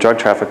were the drug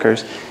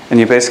traffickers, and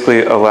you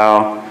basically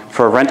allow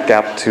for a rent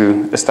gap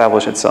to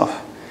establish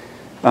itself.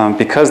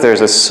 Because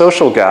there's a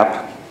social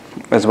gap,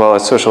 as well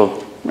as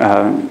social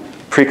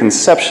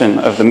preconception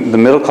of the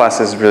middle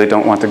classes really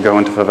don't want to go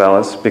into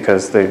favelas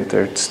because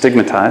they're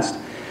stigmatized.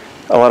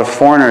 A lot of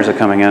foreigners are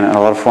coming in, and a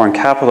lot of foreign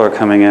capital are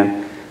coming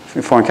in.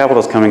 Foreign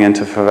capital is coming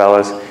into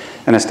favelas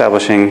and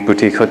establishing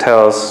boutique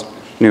hotels,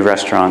 new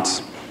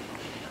restaurants,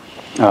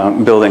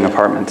 building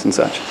apartments and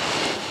such.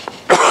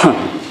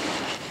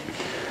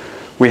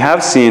 We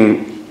have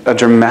seen a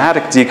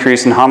dramatic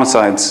decrease in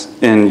homicides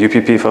in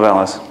UPP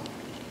favelas.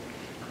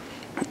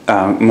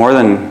 More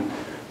than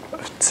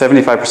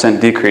 75%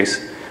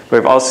 decrease.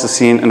 We've also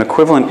seen an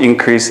equivalent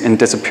increase in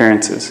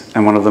disappearances.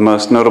 And one of the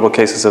most notable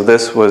cases of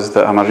this was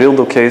the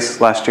Amarildo case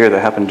last year that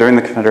happened during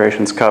the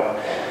Confederations Cup,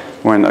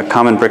 when a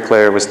common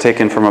bricklayer was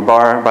taken from a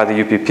bar by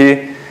the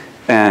UPP,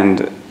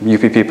 and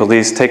UPP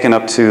police taken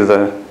up to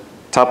the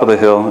top of the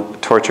hill,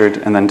 tortured,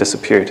 and then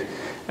disappeared.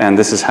 And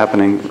this is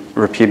happening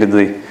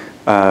repeatedly,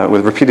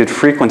 with repeated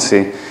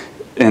frequency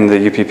in the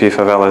UPP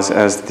favelas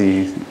as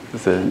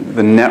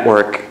the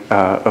network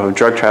of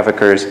drug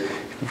traffickers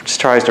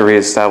tries to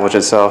reestablish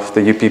itself.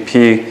 The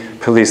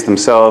UPP police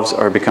themselves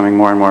are becoming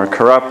more and more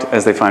corrupt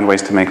as they find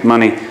ways to make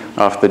money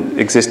off the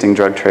existing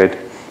drug trade,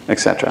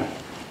 etc.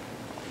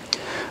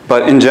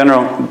 But in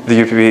general,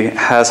 the UPP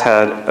has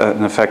had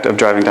an effect of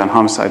driving down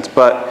homicides,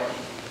 but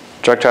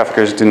drug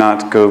traffickers do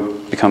not go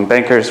become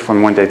bankers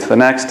from one day to the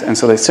next, and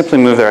so they simply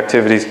move their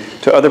activities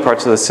to other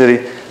parts of the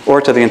city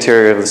or to the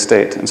interior of the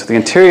state. And so the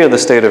interior of the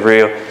state of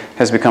Rio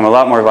has become a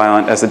lot more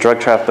violent as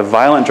the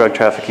violent drug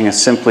trafficking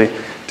is simply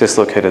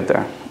dislocated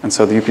there. And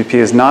so the UPP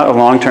is not a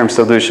long-term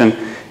solution.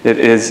 It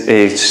is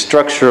a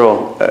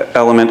structural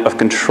element of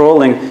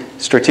controlling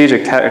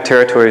strategic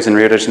territories in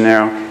Rio de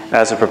Janeiro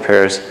as it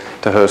prepares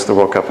to host the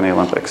World Cup and the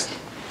Olympics.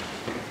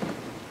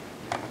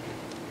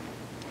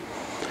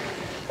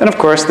 And of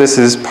course, this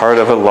is part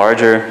of a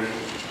larger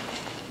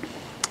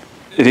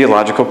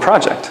ideological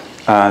project.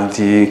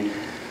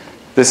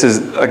 This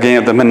is a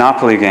game, the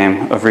monopoly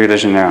game of Rio de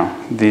Janeiro.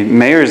 The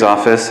mayor's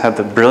office had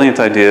the brilliant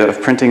idea of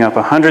printing up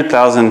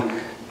 100,000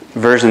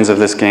 versions of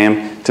this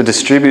game to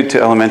distribute to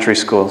elementary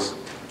schools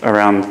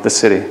around the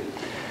city.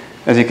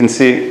 As you can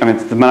see, I mean,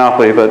 it's the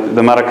monopoly, but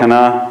the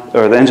Maracanã,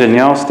 or the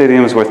Engenhão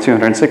Stadium is worth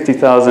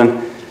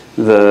 260,000.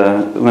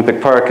 The Olympic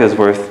Park is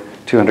worth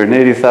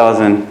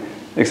 280,000,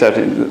 except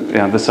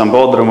the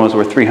Sambódromo is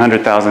worth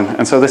 300,000.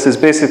 And so this is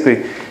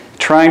basically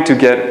trying to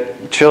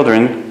get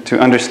children to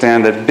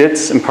understand that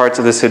bits and parts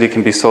of the city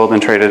can be sold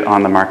and traded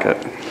on the market.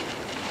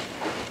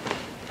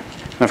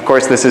 And of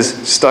course, this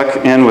is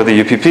stuck in with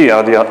the UPP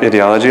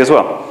ideology as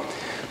well,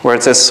 where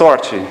it says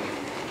sorte.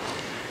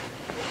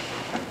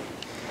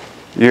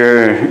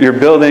 Your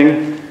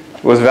building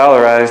was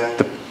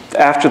valorized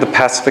after the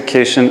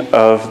pacification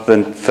of the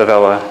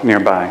favela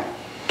nearby.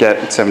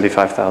 Get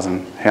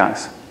 75,000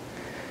 reais.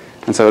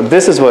 And so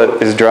this is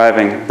what is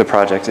driving the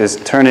project, is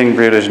turning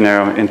Rio de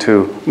Janeiro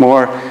into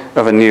more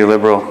of a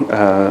neoliberal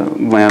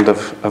land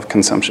of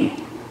consumption.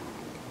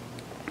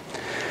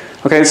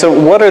 Okay, so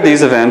what are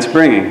these events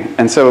bringing?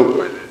 And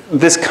so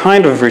this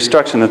kind of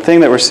restructuring, the thing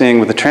that we're seeing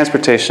with the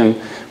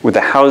transportation, with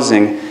the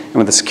housing, and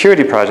with the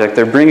security project,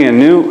 they're bringing a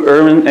new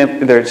urban,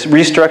 they're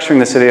restructuring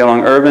the city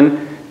along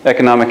urban,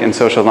 economic, and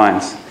social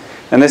lines.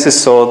 And this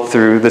is sold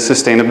through the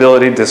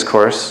sustainability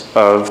discourse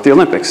of the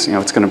Olympics. You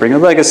know, it's going to bring a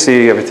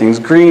legacy, everything's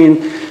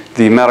green.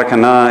 The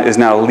Maracanã is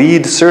now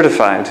LEED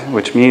certified,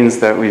 which means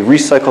that we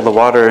recycle the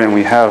water and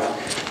we have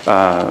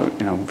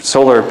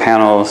solar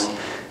panels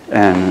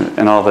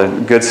and all the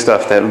good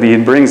stuff that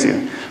LEED brings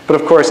you. But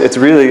of course, it's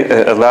really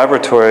a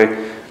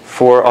laboratory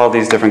for all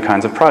these different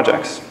kinds of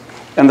projects.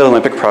 And the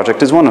Olympic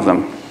project is one of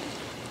them.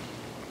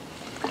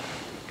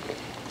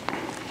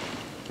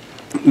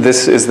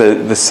 This is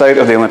the site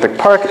of the Olympic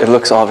Park. It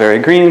looks all very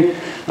green,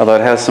 although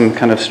it has some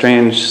kind of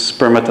strange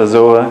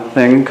spermatozoa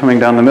thing coming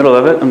down the middle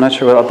of it. I'm not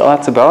sure what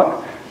that's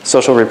about.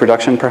 Social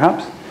reproduction,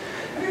 perhaps.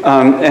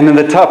 And in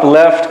the top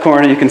left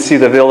corner, you can see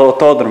the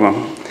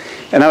Velódromo.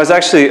 And I was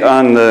actually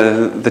on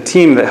the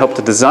team that helped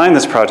to design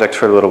this project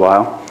for a little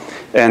while.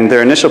 And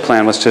their initial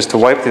plan was just to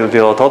wipe the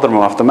Velódromo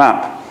off the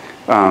map.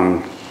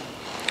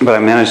 But I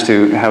managed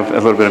to have a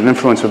little bit of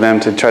influence with them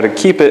to try to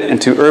keep it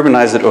and to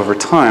urbanize it over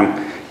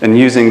time, and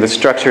using the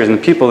structures and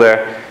the people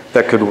there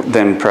that could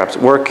then perhaps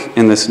work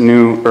in this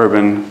new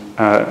urban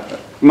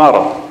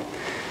model.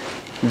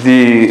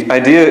 The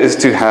idea is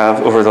to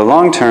have, over the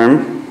long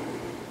term,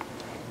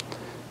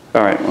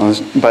 all right, well,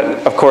 but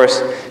of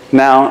course,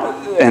 now,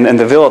 and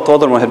the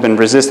Velódromo had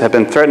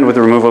been threatened with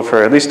removal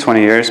for at least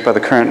 20 years by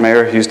the current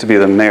mayor, who used to be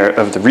the mayor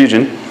of the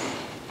region.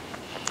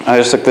 I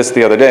just took this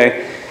the other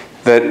day,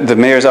 that the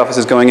mayor's office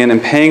is going in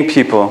and paying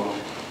people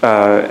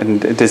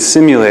and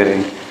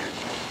dissimulating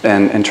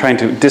and trying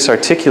to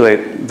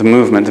disarticulate the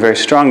movement, the very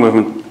strong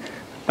movement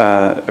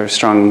or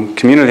strong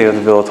community that the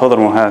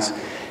Velódromo has.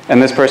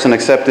 And this person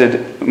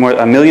accepted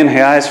 $1 million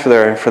reais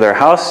for their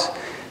house.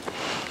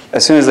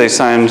 As soon as they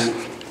signed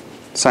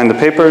the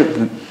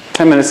paper,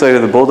 10 minutes later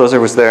the bulldozer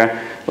was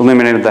there,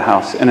 eliminated the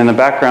house. And in the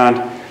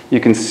background, you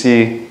can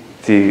see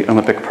the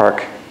Olympic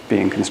Park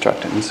being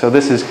constructed. And so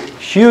this is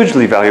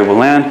hugely valuable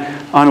land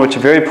on which a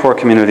very poor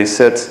community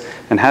sits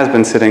and has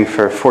been sitting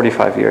for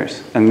 45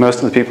 years. And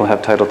most of the people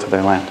have title to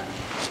their land.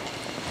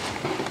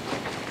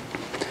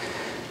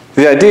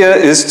 The idea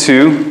is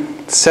to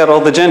settle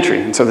the gentry.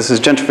 And so this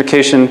is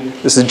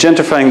gentrification. This is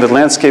gentrifying the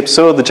landscape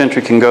so the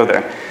gentry can go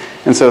there.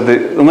 And so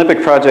the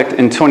Olympic project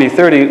in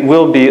 2030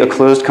 will be a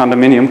closed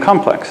condominium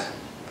complex,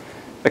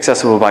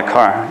 accessible by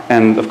car.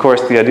 And of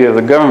course, the idea of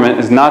the government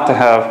is not to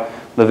have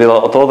the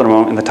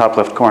Velódromo in the top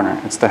left corner.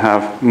 It's to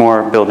have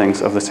more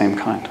buildings of the same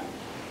kind.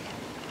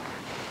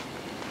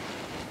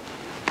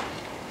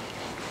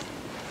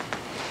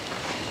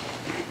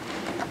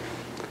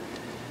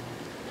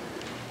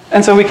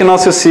 And so we can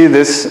also see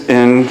this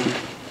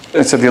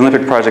so the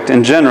Olympic project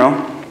in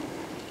general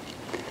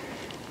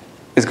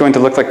is going to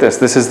look like this.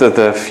 This is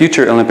the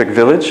future Olympic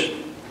Village,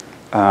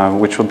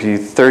 which will be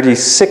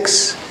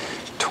 36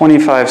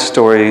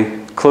 25-story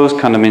closed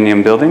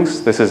condominium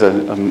buildings. This is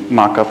a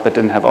mock-up that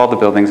didn't have all the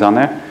buildings on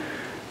there,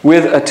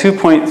 with a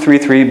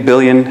 2.33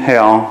 billion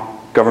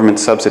real government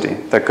subsidy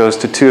that goes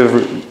to two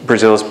of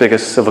Brazil's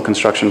biggest civil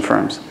construction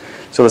firms.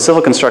 So the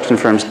civil construction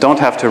firms don't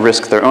have to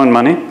risk their own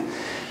money.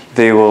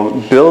 They will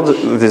build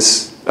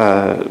this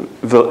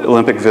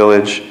Olympic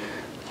Village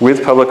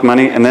with public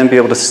money and then be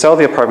able to sell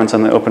the apartments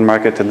on the open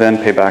market to then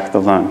pay back the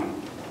loan.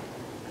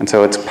 And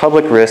so it's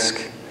public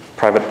risk,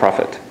 private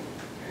profit.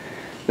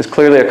 It's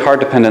clearly a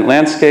car-dependent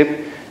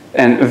landscape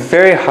and a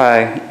very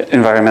high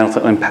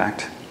environmental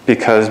impact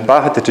because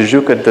Barra de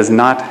Tijuca does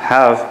not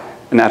have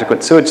an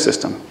adequate sewage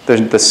system.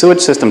 The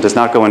sewage system does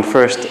not go in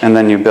first and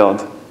then you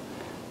build.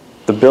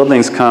 The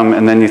buildings come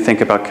and then you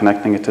think about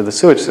connecting it to the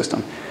sewage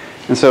system.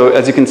 And so,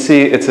 as you can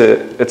see, it's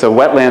a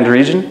wetland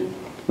region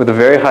with a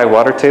very high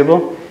water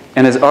table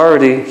and is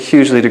already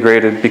hugely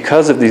degraded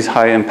because of these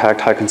high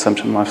impact, high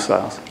consumption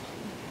lifestyles.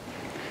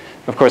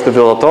 Of course, the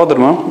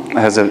Velódromo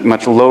has a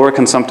much lower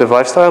consumptive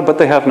lifestyle, but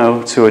they have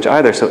no sewage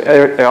either. So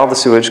all the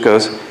sewage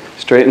goes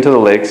straight into the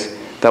lakes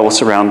that will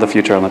surround the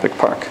future Olympic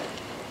Park.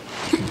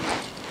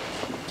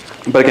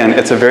 But again,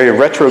 it's a very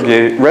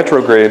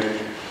retrograde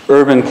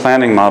urban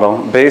planning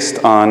model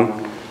based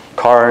on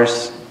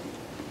cars,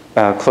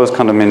 closed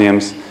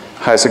condominiums,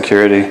 high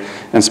security,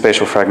 and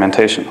spatial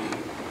fragmentation.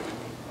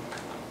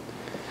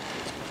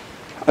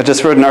 I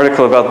just wrote an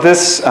article about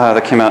this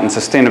that came out in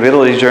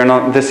Sustainability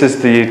Journal. This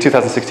is the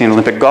 2016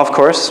 Olympic golf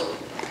course,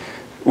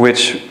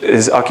 which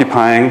is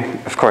occupying,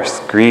 of course,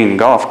 green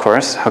golf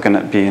course. How can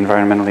it be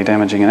environmentally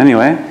damaging in any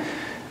way?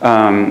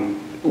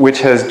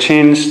 Which has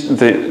changed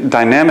the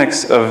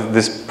dynamics of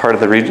this part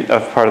of the region,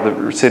 part of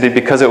the city,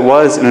 because it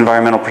was an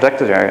environmental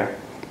protected area.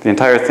 The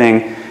entire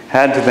thing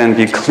had to then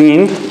be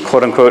cleaned,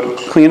 quote unquote,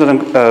 cleaned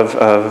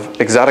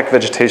of exotic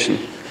vegetation.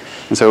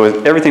 And so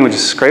everything was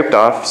just scraped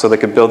off so they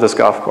could build this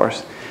golf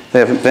course. They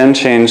have then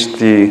changed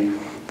the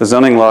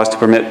zoning laws to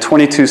permit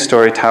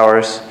 22-story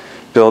towers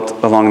built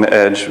along the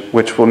edge,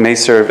 which may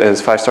serve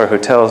as 5-star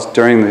hotels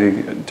during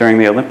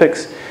the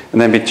Olympics, and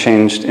then be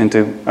changed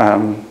into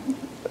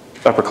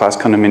upper-class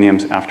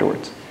condominiums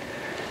afterwards.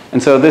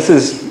 And so this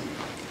is,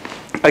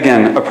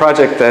 again, a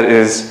project that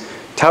is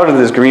touted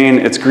as green.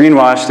 It's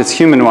green-washed, it's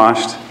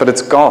human-washed, but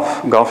it's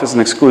golf. Golf is an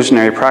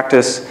exclusionary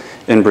practice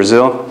in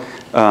Brazil,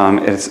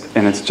 and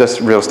it's just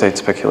real estate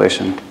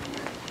speculation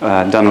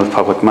done with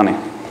public money.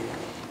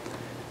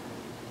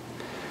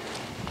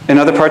 In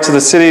other parts of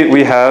the city,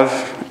 we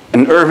have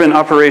an urban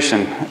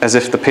operation, as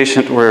if the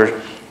patient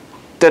were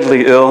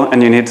deadly ill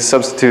and you need to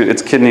substitute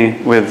its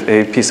kidney with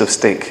a piece of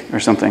steak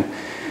or something.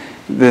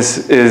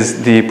 This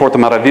is the Porto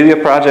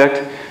Maravilha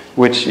project,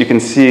 which you can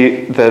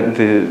see that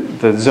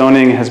the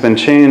zoning has been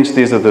changed.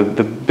 These are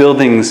the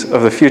buildings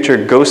of the future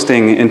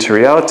ghosting into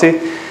reality.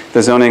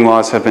 The zoning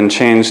laws have been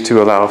changed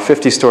to allow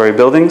 50-story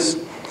buildings.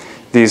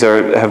 These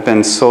have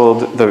been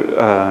sold,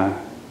 the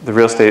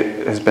real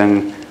estate has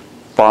been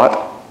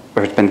bought,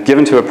 or it's been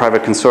given to a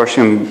private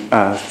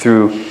consortium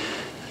through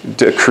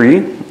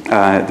decree.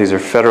 These are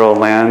federal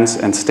lands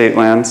and state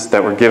lands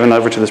that were given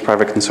over to this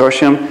private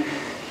consortium.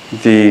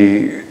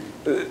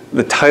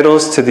 The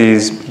titles to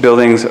these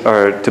buildings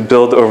are to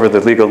build over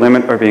the legal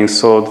limit are being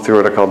sold through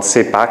what are called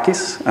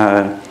sepakis,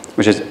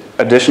 which is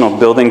additional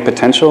building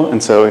potential.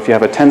 And so if you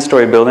have a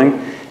 10-story building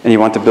and you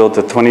want to build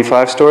to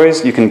 25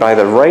 stories, you can buy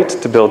the right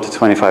to build to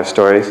 25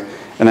 stories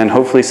and then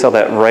hopefully sell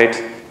that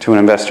right to an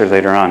investor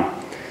later on.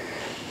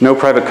 No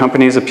private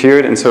companies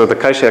appeared, and so the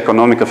Caixa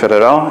Econômica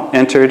Federal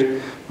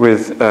entered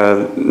with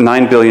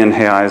 9 billion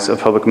reais of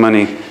public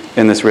money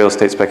in this real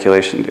estate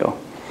speculation deal.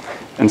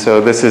 And so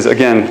this is,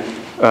 again,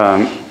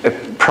 a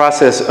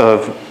process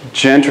of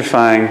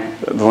gentrifying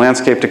the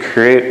landscape to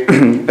create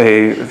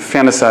a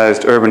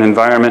fantasized urban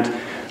environment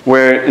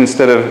where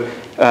instead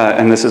of,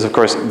 and this is of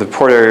course, the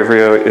port area of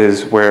Rio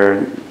is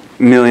where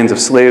millions of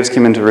slaves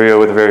came into Rio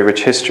with a very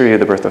rich history,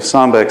 the birth of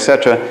samba,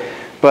 etc.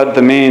 But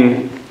the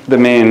main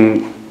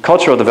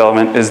cultural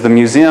development is the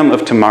Museum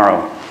of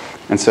Tomorrow.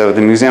 And so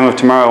the Museum of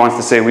Tomorrow wants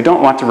to say, we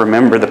don't want to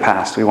remember the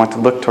past, we want to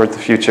look toward the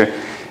future.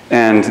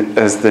 And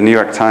as the New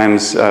York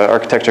Times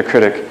architecture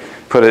critic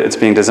put it, it's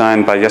being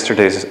designed by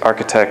yesterday's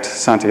architect,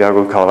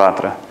 Santiago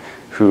Calavatra,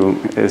 who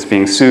is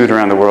being sued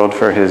around the world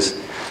for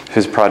his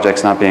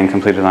projects not being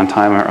completed on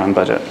time or on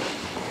budget.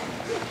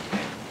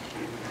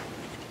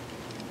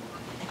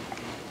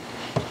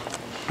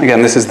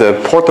 Again, this is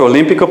the Porto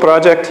Olímpico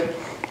project,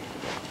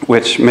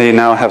 which may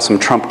now have some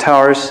Trump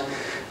towers.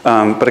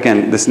 But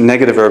again, this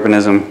negative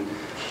urbanism,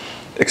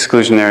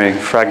 exclusionary,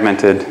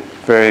 fragmented,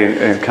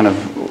 very kind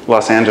of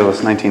Los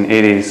Angeles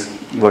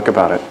 1980s look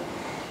about it.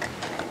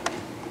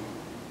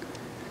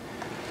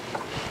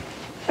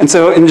 And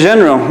so in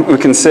general, we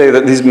can say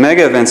that these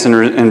mega events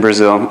in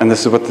Brazil, and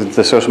this is what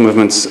the social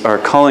movements are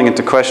calling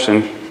into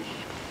question,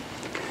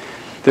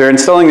 they're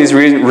installing these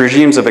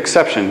regimes of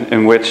exception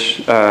in which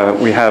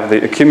we have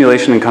the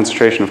accumulation and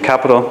concentration of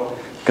capital,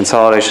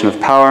 consolidation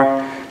of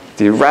power,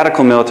 the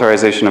radical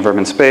militarization of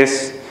urban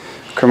space,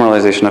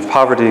 criminalization of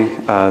poverty.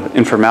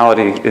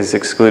 Informality is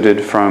excluded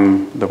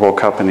from the World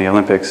Cup and the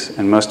Olympics.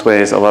 In most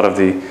ways, a lot of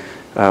the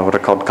what are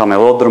called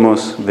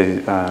camelódromos,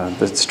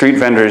 the street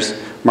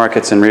vendors,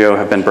 markets in Rio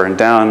have been burned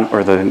down,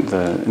 or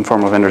the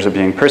informal vendors are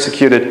being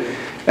persecuted,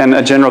 and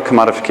a general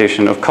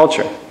commodification of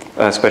culture,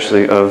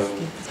 especially of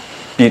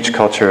beach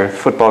culture,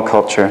 football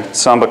culture,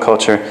 samba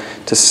culture,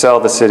 to sell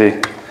the city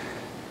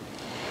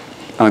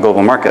on a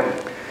global market.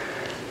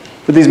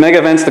 With these mega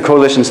events, the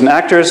coalitions and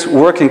actors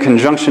work in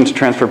conjunction to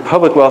transfer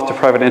public wealth to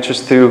private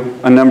interests through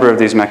a number of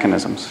these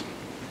mechanisms.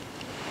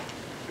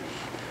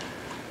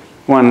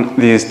 One,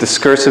 these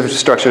discursive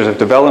structures of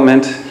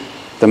development,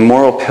 the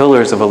moral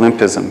pillars of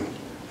Olympism.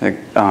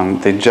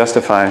 They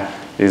justify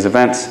these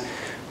events.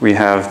 We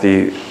have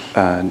the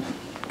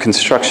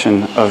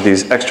construction of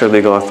these extra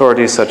legal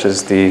authorities, such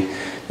as the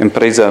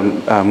Empresa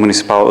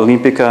Municipal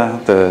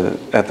Olímpica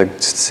at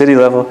the city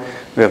level.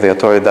 We have the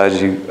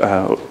Autoridade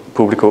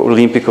Público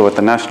Olímpico at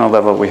the national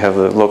level. We have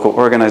the local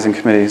organizing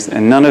committees,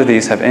 and none of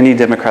these have any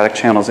democratic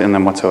channels in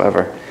them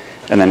whatsoever.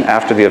 And then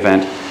after the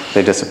event,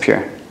 they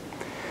disappear.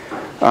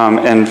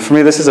 And for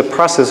me, this is a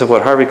process of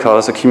what Harvey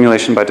calls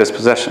accumulation by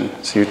dispossession.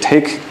 So you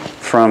take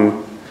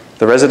from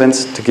the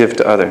residents to give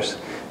to others.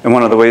 And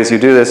one of the ways you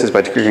do this is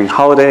by decreeing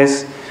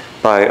holidays,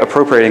 by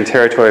appropriating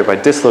territory, by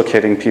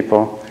dislocating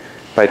people,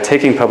 by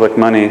taking public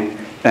money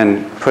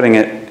and putting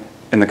it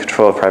in the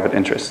control of private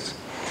interests.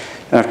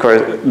 And of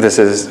course, this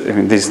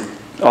is,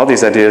 all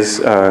these ideas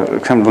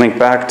kind of link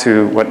back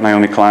to what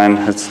Naomi Klein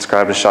has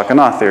described as shock and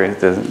awe theory,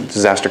 the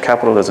disaster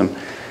capitalism,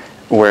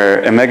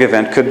 where a mega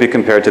event could be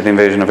compared to the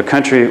invasion of a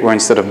country where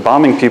instead of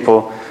bombing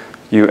people,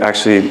 you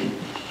actually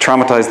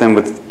traumatize them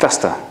with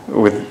festa,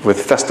 with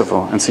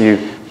festival. And so you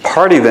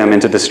party them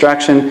into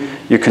distraction,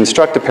 you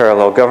construct a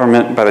parallel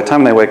government. By the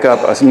time they wake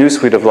up, a new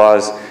suite of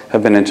laws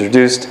have been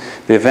introduced,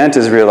 the event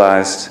is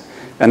realized,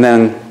 and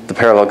then the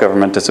parallel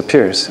government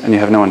disappears, and you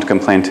have no one to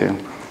complain to.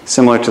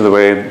 Similar to the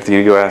way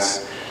the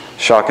US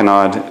shock and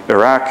awed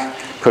Iraq,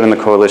 put in the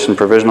coalition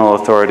provisional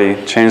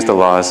authority, changed the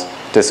laws,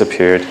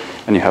 disappeared,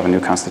 and you have a new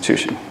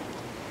constitution.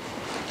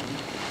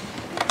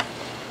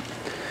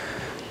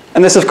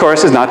 And this, of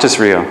course, is not just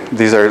Rio.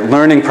 These are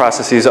learning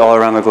processes all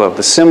around the globe.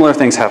 The similar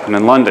things happen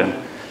in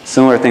London.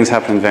 Similar things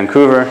happen in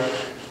Vancouver.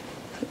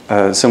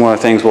 Similar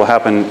things will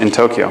happen in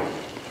Tokyo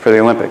for the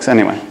Olympics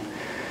anyway.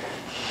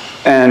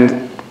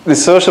 And the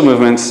social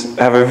movements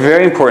have a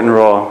very important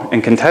role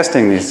in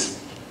contesting these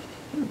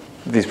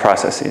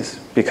processes,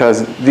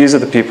 because these are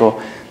the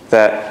people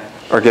that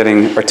are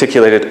getting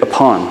articulated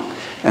upon.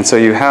 And so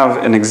you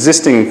have an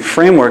existing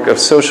framework of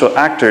social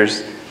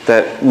actors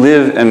that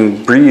live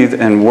and breathe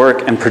and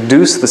work and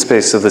produce the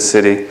space of the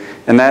city,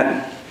 and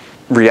that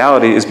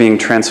reality is being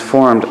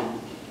transformed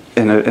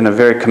in a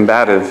very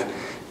combative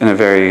in a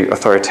very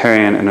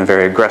authoritarian and a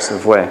very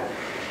aggressive way.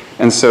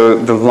 And so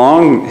the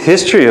long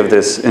history of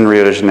this in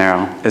Rio de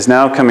Janeiro is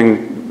now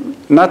coming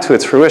not to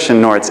its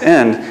fruition nor its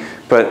end,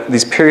 but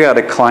these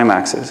periodic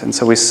climaxes. And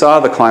so we saw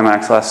the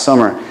climax last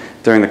summer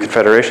during the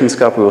Confederations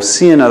Cup. We will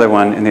see another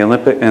one in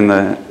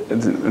the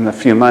in a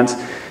few months.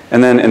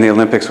 And then in the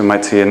Olympics, we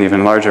might see an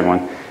even larger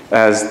one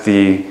as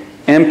the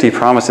empty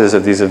promises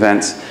of these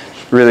events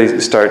really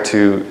start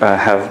to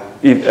have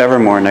ever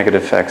more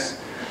negative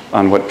effects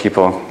on what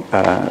people,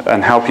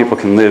 and how people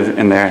can live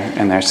in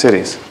their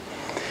cities.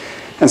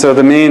 And so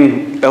the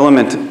main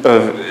element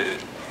of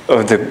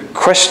the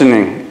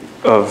questioning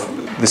of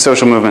the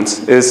social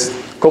movements is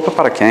culpa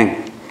para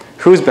quem?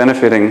 Who's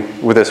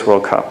benefiting with this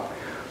World Cup?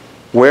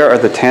 Where are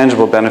the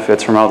tangible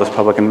benefits from all this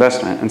public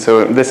investment? And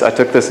so I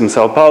took this in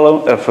Sao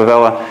Paulo, a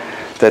favela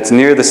that's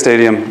near the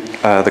stadium,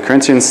 the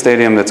Corinthians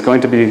Stadium, that's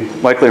going to be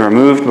likely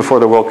removed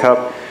before the World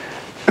Cup.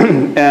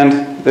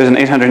 And there's an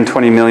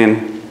 820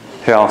 million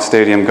real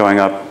stadium going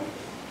up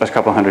a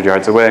couple hundred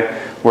yards away,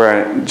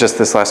 where just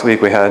this last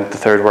week we had the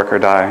third worker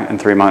die in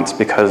 3 months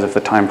because of the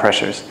time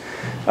pressures.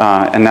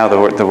 And now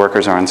the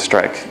workers are on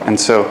strike. And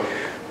so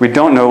we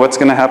don't know what's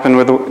going to happen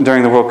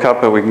during the World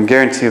Cup, but we can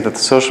guarantee that the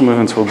social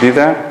movements will be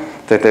there,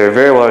 that they're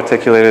very well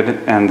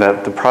articulated, and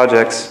that the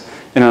projects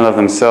in and of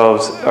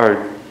themselves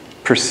are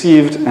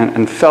perceived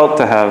and felt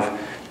to have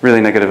really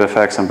negative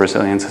effects on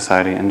Brazilian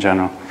society in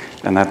general.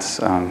 And that's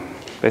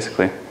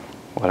basically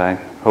what I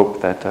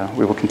hope that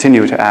we will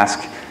continue to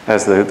ask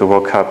as the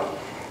World Cup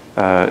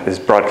is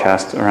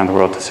broadcast around the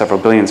world to several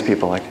billions of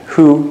people, like,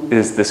 who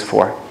is this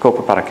for?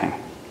 Culpa para quem?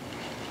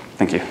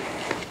 Thank you.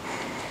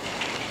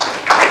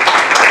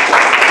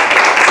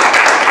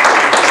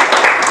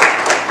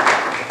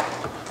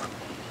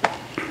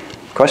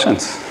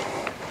 Questions?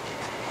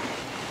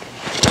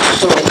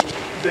 So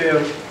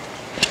the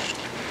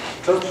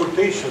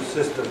transportation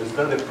system, is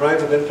that a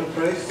private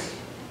enterprise?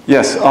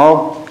 Yes,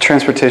 all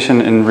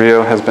transportation in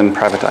Rio has been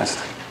privatized.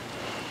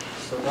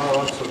 So now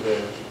also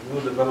the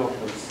new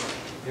developments,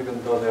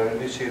 even though they're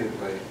initiated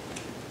by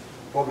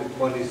public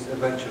monies,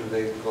 eventually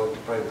they go into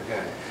private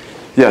hands.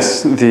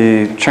 Yes,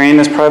 the train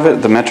is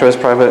private, the metro is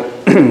private,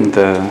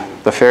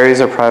 the ferries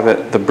are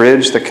private, the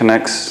bridge that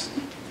connects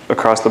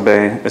across the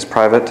bay is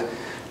private,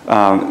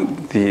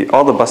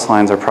 all the bus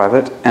lines are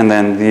private, and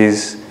then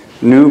these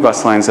new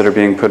bus lines that are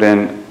being put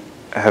in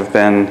have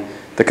been,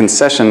 the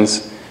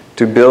concessions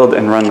to build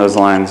and run those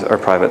lines are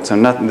private.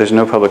 So there's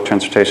no public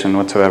transportation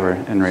whatsoever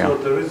in Rio.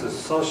 So there is a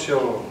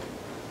social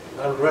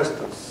unrest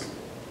that's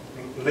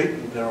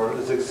latent there, or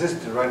is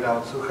existing right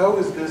now. So how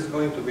is this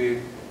going to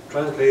be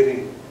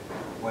translating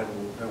when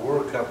the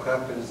World Cup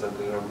happens and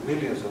there are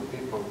millions of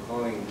people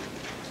going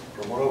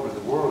from all over the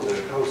world?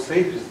 How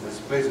safe is this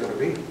place going to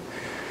be?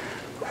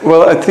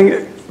 Well, I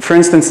think, for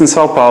instance, in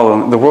Sao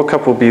Paulo, the World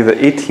Cup will be the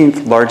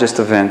 18th largest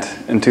event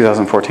in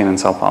 2014 in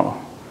Sao Paulo.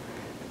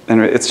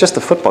 And it's just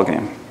a football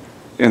game.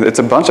 It's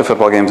a bunch of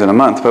football games in a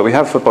month, but we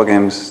have football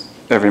games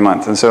every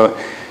month. And so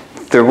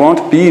there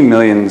won't be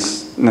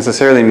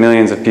necessarily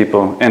millions of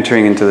people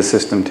entering into the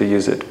system to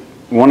use it.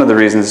 One of the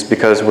reasons is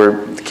because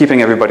we're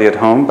keeping everybody at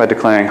home by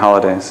declaring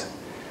holidays.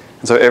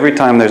 And so every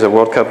time there's a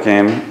World Cup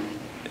game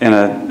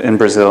in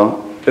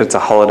Brazil, it's a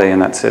holiday in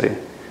that city.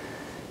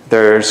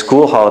 There are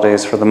school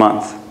holidays for the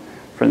month.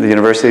 The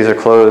universities are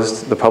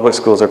closed, the public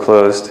schools are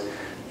closed,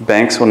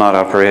 banks will not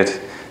operate,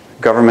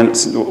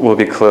 governments will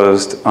be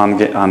closed on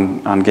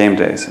game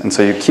days. And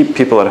so you keep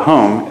people at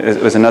home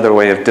is another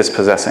way of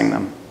dispossessing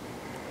them.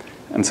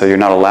 And so you're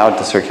not allowed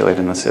to circulate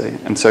in the city.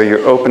 And so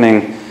you're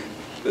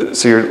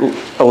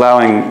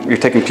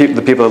taking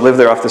the people that live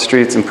there off the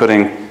streets and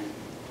putting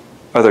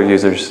other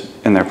users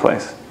in their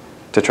place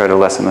to try to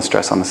lessen the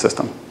stress on the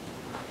system.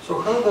 So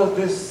how does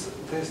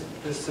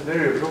this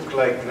scenario look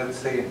like, let's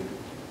say,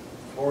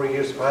 4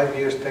 years, 5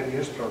 years, 10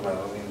 years from now?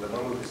 I mean, with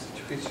all of this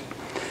situation.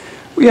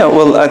 Yeah,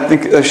 well, I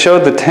think I've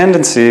showed the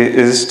tendency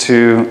is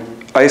to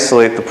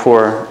isolate the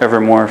poor ever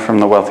more from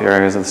the wealthy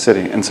areas of the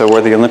city. And so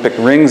where the Olympic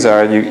rings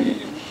are,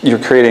 you're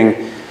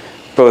creating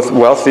both a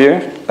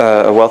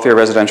wealthier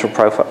residential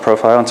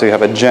profile, and so you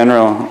have a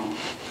general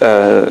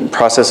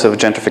process of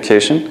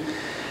gentrification,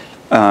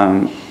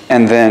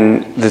 and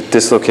then the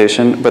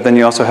dislocation, but then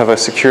you also have a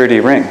security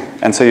ring.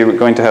 And so you're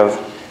going to have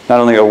not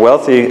only a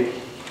wealthy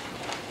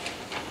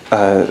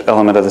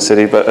element of the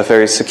city, but a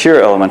very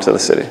secure element of the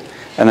city.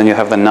 And then you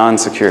have the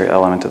non-secure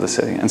element of the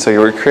city. And so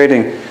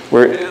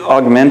we're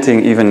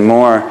augmenting even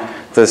more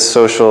the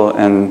social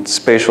and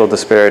spatial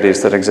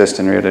disparities that exist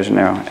in Rio de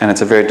Janeiro. And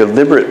it's a very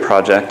deliberate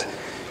project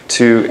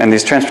and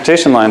these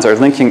transportation lines are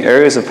linking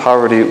areas of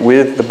poverty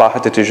with the Barra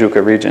de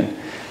Tijuca region.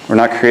 We're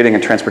not creating a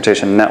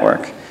transportation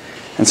network.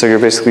 And so you're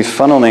basically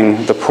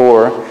funneling the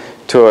poor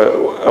to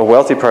a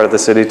wealthy part of the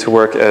city to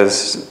work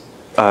as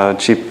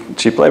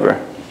cheap labor,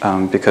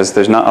 because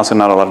there's also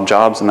not a lot of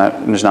jobs and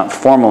there's not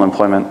formal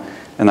employment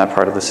in that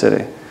part of the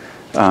city.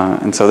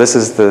 And so this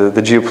is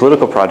the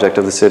geopolitical project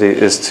of the city,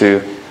 is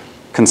to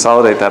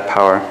consolidate that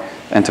power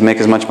and to make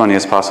as much money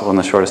as possible in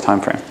the shortest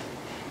time frame.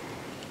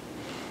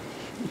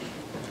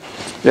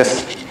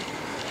 Yes?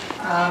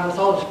 With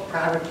all this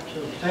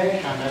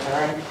privatization, is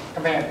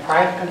there any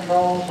price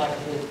controls, like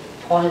the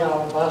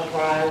 $20 bus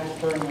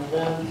rides during the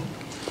event?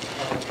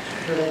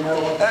 Do they know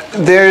what?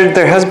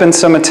 There has been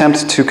some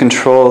attempt to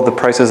control the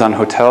prices on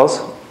hotels,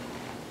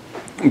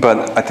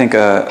 but I think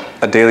a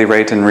daily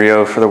rate in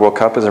Rio for the World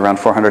Cup is around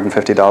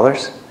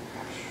 $450,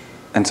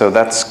 and so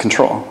that's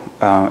control.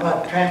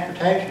 But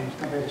transportation is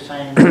going to be the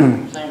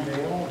same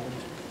deal?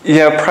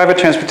 Yeah, private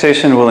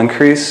transportation will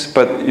increase,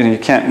 but you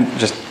can't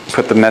just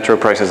put the metro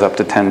prices up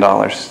to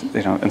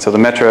 $10. And so the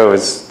metro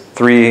is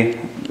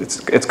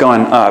it's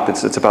gone up.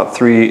 It's about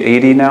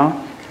 $3.80 now,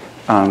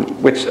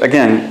 which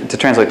again, to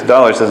translate to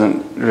dollars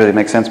doesn't really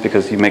make sense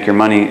because you make your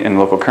money in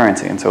local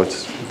currency, and so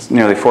it's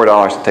nearly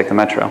 $4 to take the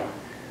metro.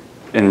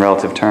 In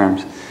relative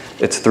terms,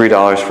 it's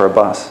 $3 for a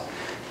bus,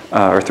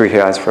 or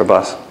R$3 for a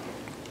bus.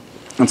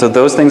 And so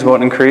those things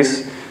won't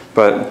increase,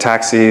 but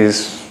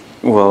taxis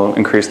will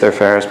increase their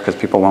fares because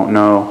people won't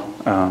know.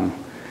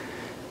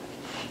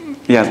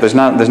 Yeah, there's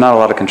not a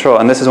lot of control.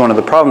 And this is one of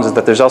the problems, is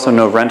that there's also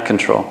no rent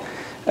control.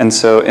 And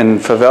so in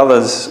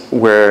favelas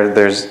where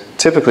there's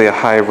typically a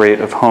high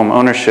rate of home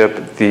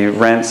ownership, the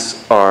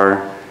rents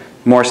are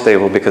more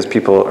stable because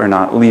people are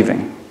not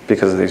leaving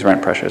because of these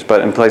rent pressures.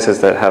 But in places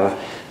that have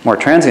more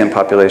transient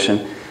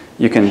population,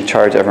 you can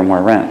charge ever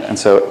more rent. And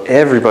so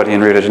everybody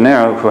in Rio de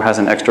Janeiro who has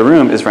an extra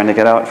room is renting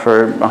it out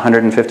for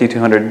 $150,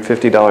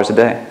 $250 a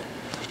day.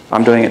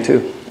 I'm doing it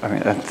too. I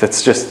mean,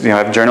 that's just, I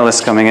have journalists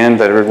coming in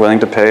that are willing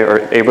to pay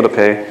or able to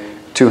pay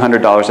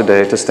 $200 a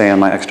day to stay in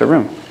my extra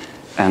room.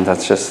 And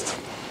that's just,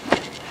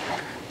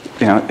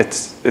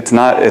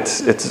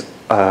 it's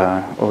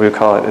what we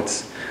call it,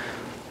 it's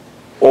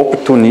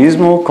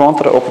opportunismo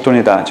contra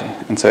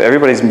oportunidade. And so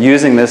everybody's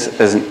using this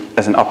as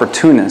an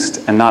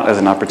opportunist and not as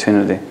an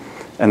opportunity.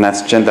 And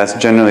that's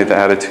generally the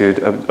attitude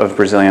of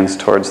Brazilians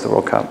towards the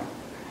World Cup.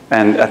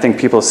 And I think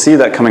people see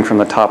that coming from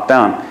the top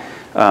down,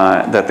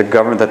 that the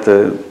government, that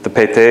the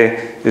PT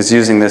is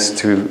using this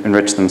to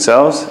enrich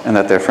themselves, and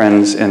that their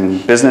friends in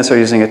business are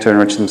using it to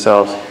enrich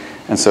themselves,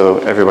 and so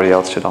everybody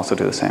else should also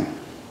do the same.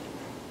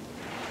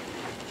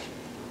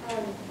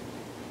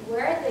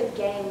 Where are the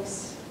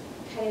gangs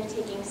kind of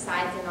taking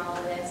sides in all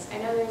of this? I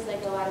know there's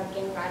like a lot of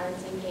gang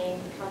violence and gang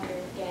counter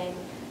gang.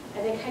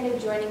 Are they kind of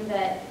joining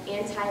the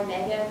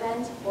anti-mega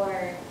event,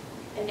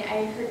 and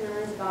I heard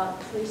rumors about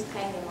police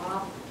tying them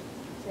off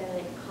to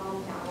like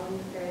calm down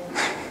for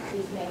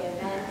these mega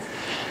events?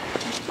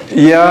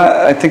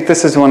 Yeah, I think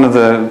this is one of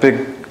the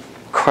big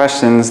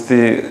questions.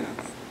 They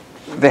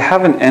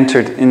haven't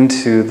entered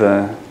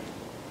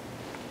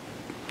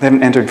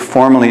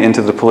formally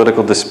into the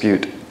political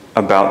dispute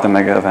about the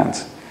mega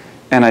events.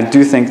 And I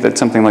do think that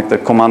something like the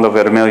Comando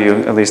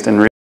Vermelho, at least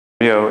in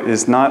Rio,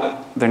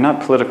 they're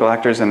not political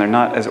actors, and they're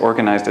not as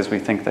organized as we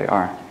think they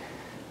are.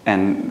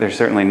 And they're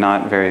certainly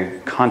not very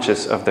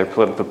conscious of the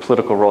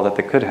political role that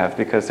they could have,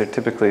 because they're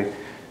typically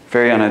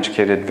very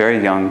uneducated, very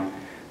young,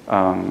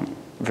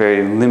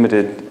 very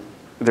limited.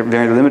 They're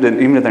very limited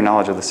even to their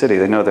knowledge of the city.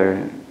 They know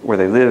where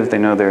they live, they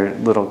know their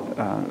little,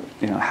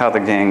 how the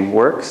gang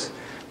works,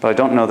 but I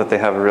don't know that they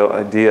have a real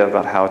idea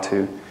about how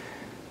to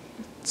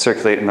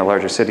circulate in the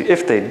larger city.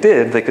 If they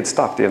did, they could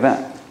stop the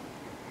event.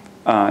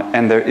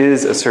 And there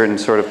is a certain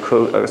sort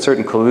of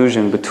certain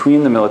collusion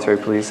between the military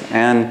police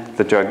and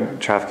the drug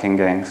trafficking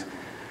gangs,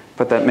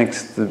 but that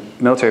makes the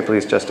military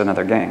police just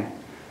another gang.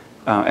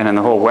 And in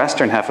the whole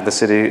western half of the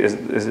city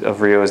of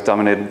Rio is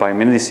dominated by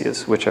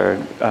militias, which are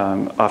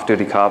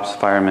off-duty cops,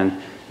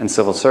 firemen, and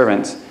civil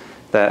servants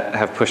that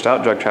have pushed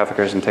out drug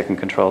traffickers and taken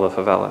control of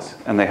favelas.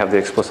 And they have the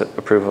explicit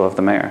approval of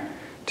the mayor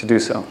to do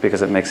so,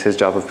 because it makes his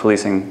job of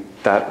policing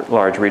that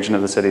large region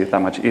of the city that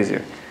much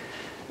easier.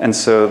 And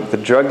so the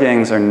drug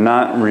gangs are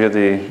not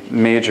really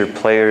major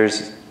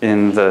players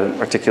in the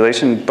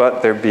articulation,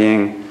 but they're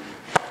being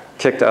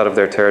kicked out of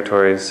their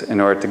territories in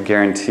order to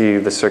guarantee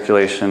the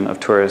circulation of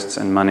tourists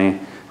and money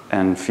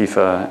and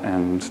FIFA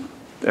and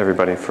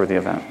everybody for the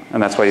event.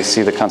 And that's why you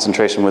see the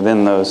concentration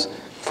within those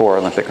 4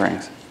 Olympic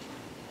rings.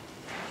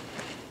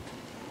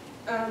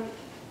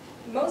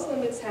 Most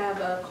Olympics have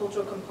a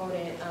cultural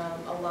component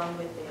along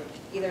with it,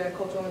 either a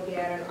cultural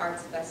Olympiad or an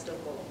arts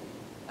festival.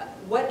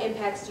 What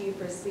impacts do you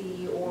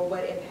foresee, or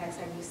what impacts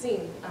have you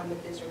seen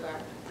with regard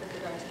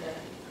to that?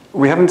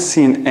 We haven't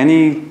seen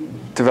any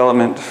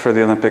development for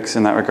the Olympics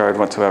in that regard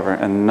whatsoever,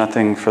 and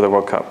nothing for the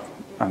World Cup.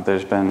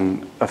 There's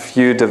been a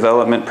few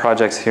development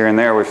projects here and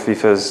there where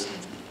FIFA's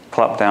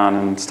plopped down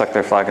and stuck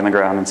their flag in the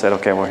ground and said,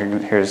 okay, well,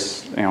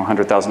 here's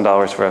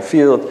 $100,000 for a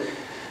field.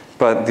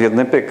 But the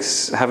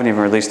Olympics haven't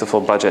even released a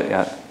full budget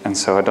yet, and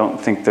so I don't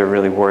think they're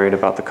really worried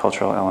about the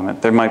cultural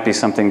element. There might be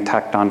something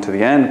tacked on to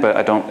the end, but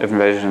I don't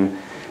envision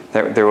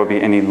that there will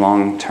be any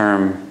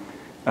long-term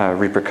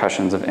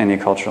repercussions of any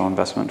cultural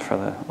investment for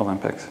the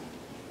Olympics,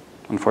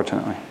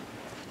 unfortunately.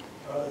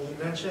 You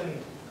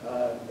mentioned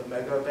the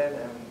mega event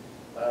and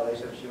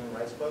violation of human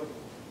rights book.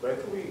 Where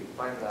could we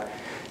find that?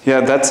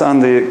 Yeah, that's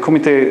on the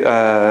Comité.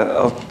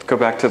 I'll go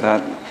back to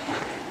that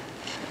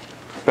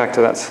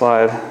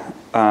slide.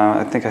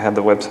 I think I had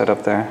the website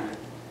up there.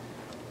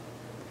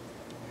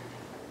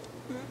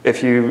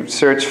 if you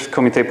search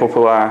Comité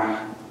Popular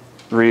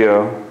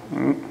Rio,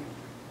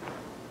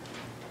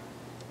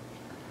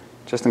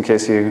 just in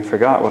case you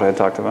forgot what I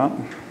talked about.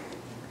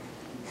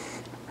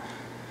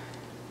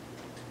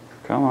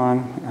 Come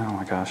on. Oh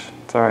my gosh.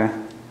 Sorry.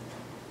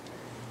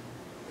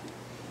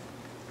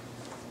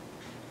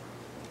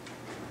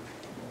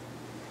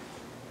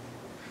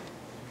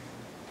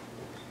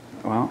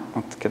 Well,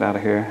 let's get out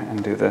of here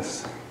and do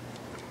this.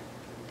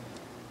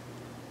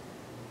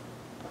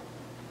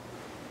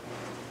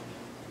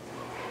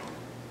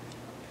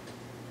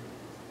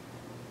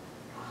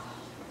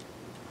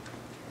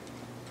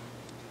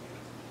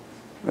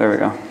 There we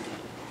go.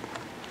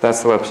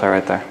 That's the website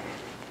right there.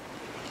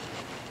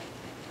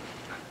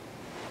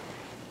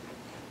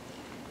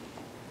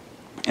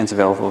 It's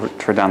available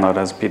for download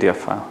as a PDF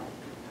file.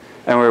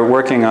 And we're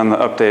working on the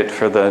update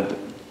for the,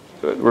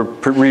 we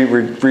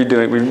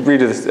redo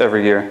this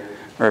every year,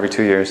 or every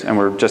 2 years, and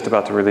we're just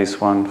about to release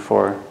one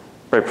for,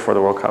 right before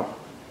the World Cup,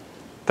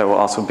 that will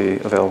also be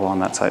available on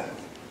that site.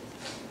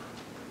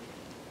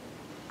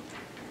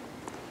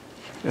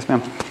 Yes,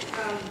 ma'am?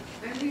 I'm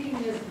reading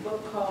this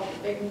book called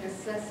Big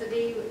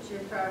Necessity, which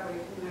you're probably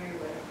familiar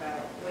with,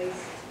 about waste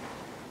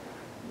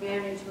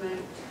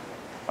management.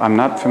 I'm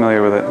not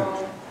familiar with it.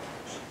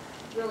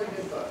 Really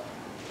good book,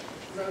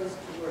 Rose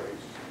to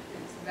Words.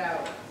 It's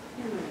about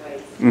human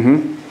waste.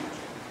 Mm-hmm.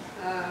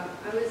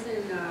 I was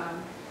in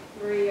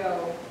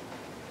Rio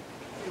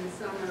in the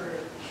summer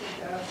of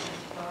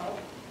 2012,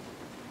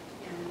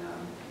 and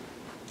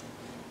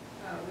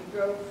we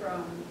drove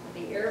from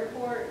the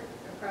airport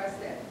across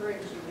that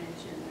bridge you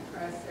mentioned,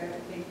 across that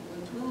big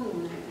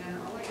lagoon, and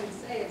all I can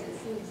say is it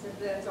seems that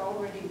that's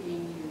already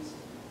being used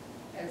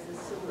as a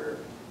sewer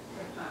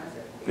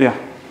deposit. Yeah.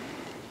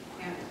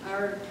 And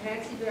our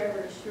taxi driver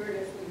assured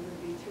us we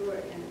would be through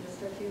it in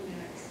just a few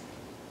minutes.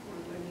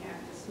 We wouldn't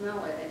have to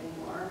smell it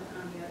anymore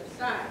on the other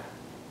side.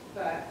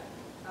 But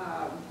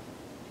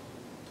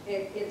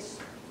it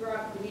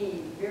struck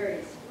me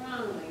very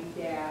strongly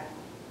that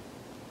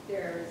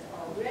there's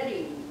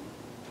already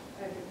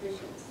a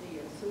deficiency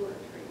of sewer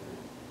treatment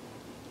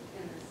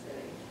in the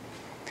city.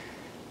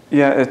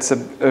 Yeah, it's a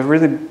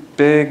really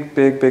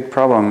big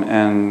problem,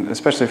 and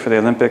especially for the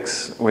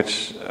Olympics,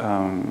 which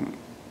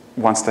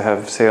wants to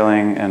have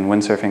sailing and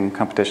windsurfing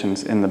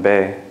competitions in the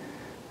bay.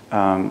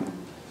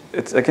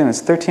 It's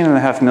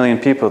 13.5 million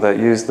people that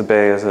use the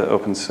bay as an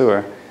open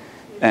sewer.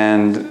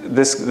 And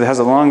this has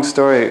a long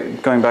story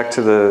going back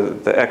to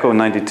the ECHO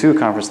 92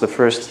 conference, the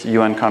first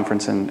UN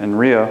conference in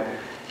Rio.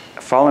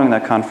 Following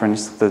that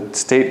conference, the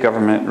state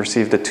government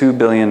received a $2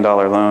 billion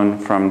loan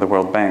from the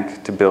World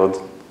Bank to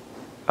build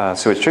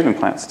sewage treatment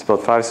plants, to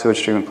build 5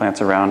 sewage treatment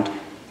plants around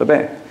the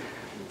bay.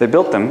 They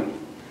built them,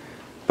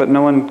 but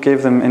no one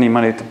gave them any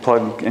money to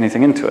plug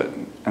anything into it,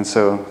 and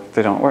so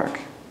they don't work.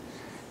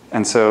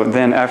 And so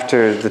then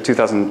after the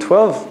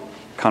 2012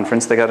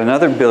 conference, they got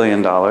another $1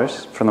 billion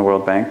from the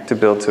World Bank to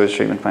build sewage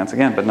treatment plants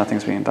again, but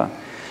nothing's being done.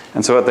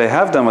 And so what they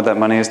have done with that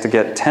money is to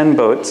get 10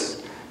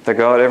 boats that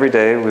go out every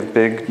day with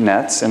big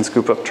nets and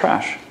scoop up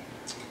trash.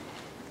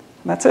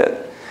 And that's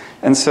it.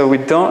 And so we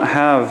don't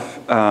have,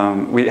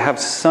 we have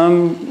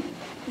some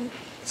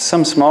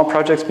small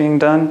projects being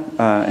done.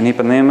 In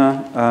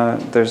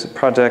Ipanema, there's a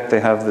project, they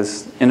have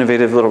this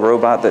innovative little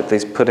robot that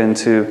they put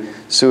into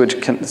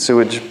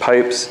sewage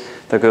pipes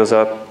that goes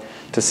up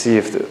to see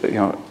if,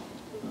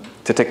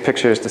 to take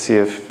pictures to see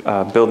if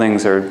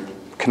buildings are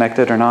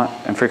connected or not,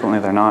 and frequently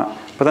they're not.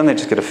 But then they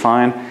just get a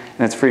fine, and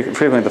it's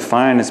frequently the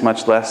fine is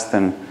much less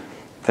than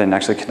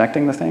actually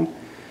connecting the thing.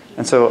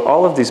 And so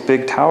all of these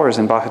big towers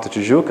in Baja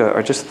Tijuca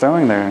are just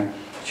throwing their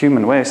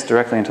human waste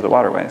directly into the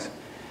waterways.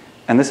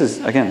 And this is,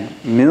 again,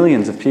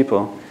 millions of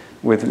people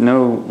with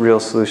no real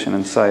solution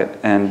in sight.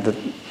 And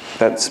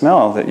that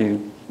smell that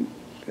you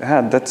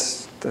had,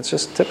 that's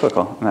just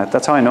typical. And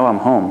that's how I know I'm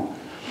home.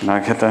 And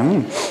I get the,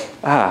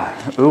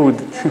 ooh.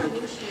 It's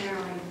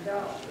evolutionarily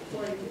developed,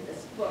 according to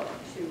this book,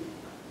 to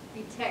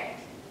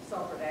detect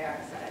sulfur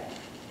dioxide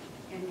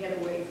and get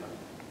away from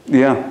it.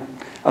 Yeah,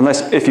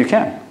 if you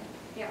can.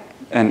 Yeah.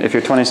 And if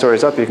you're 20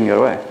 stories up, you can get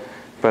away.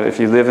 But if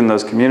you live in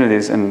those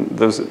communities, and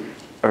those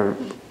are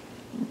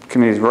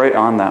communities right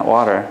on that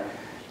water,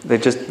 they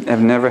just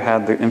have never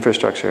had the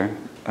infrastructure.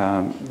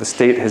 The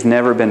state has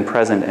never been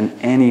present in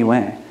any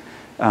way.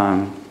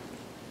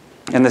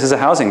 And this is a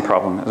housing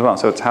problem as well.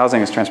 So it's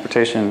housing, it's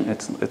transportation,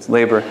 it's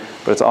labor,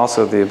 but it's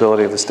also the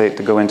ability of the state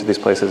to go into these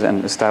places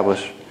and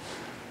establish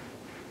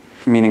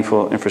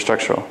meaningful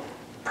infrastructural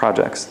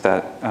projects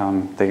that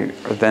they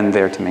are then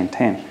there to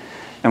maintain.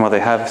 And while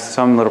they have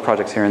some little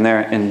projects here and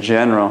there, in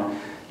general,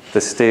 the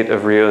state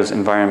of Rio's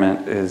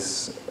environment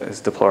is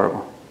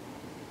deplorable.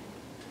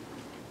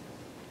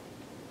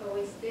 Well,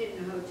 we stayed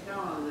in a hotel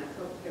on the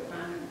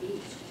Copacabana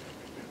beach,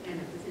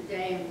 and it was a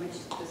day in which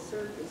the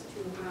surf was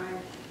too high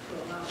to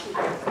allow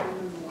people to swim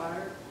in the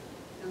water.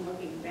 And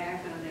looking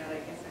back on that, I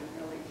guess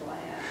I'm really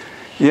glad.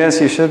 Yes,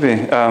 you should be.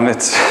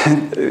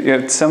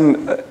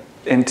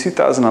 In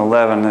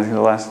 2011, I think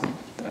the last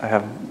I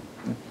have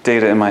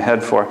data in my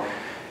head for,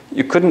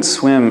 you couldn't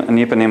swim in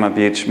Ipanema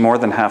Beach more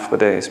than half the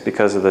days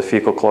because of the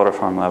fecal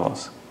chloroform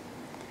levels.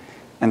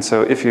 And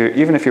so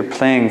even if you're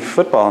playing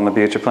football on the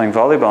beach or playing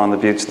volleyball on the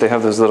beach, they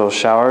have those little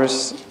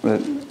showers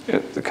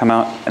that come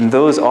out, and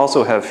those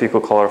also have fecal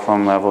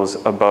chloroform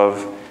levels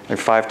above, like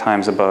 5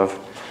 times above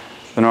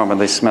the normal.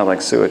 They smell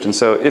like sewage. And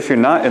so if you're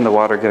not in the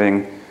water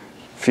getting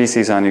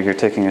feces on you, you're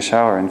taking a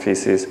shower in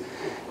feces.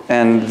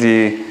 And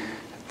the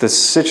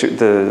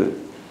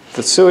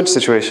sewage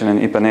situation in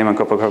Ipanema and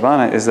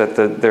Copacabana is that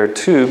there are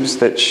tubes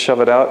that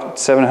shove it out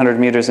 700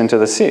 meters into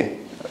the sea,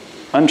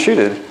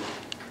 untreated.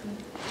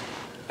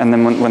 And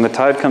then when the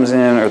tide comes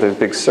in, or the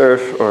big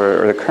surf,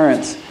 or the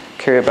currents,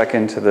 carry it back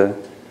into the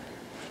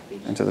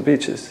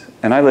beaches.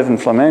 And I live in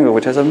Flamengo,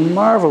 which has a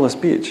marvelous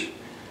beach,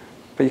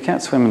 but you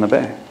can't swim in the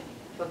bay.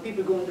 But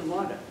people go into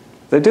water.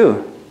 They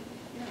do.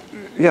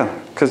 Yeah,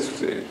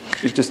 because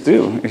you just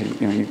do.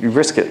 You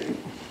risk it.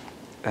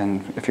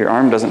 And if your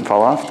arm doesn't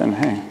fall off, then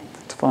hey,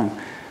 it's fine.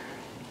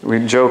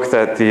 We joke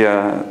that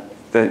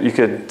that you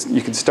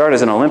could start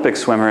as an Olympic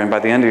swimmer, and by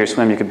the end of your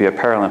swim, you could be a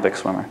Paralympic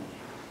swimmer.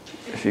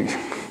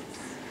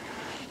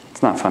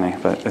 It's not funny,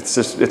 but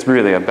it's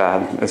really a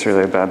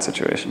bad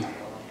situation.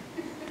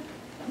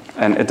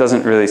 And it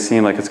doesn't really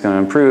seem like it's going to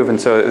improve, and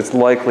so it's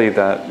likely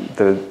that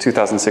the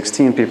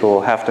 2016 people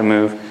will have to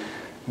move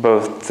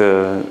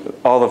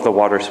all of the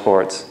water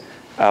sports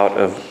out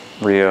of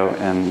Rio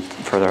and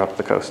further up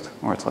the coast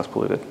where it's less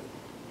polluted.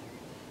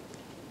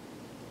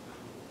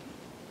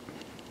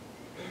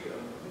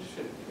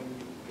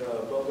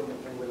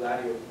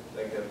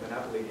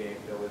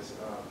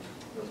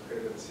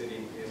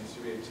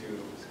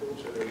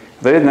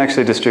 They didn't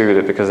actually distribute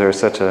it because there was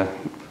such an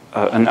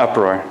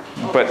uproar,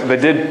 but they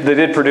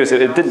did produce it.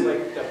 It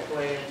didn't.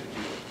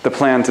 The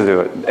plan to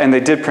do it, and they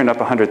did print up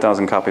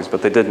 100,000 copies,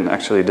 but they didn't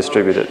actually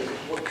distribute it.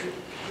 Could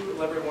you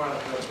elaborate more on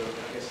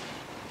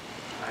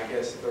I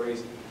guess the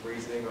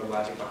reasoning or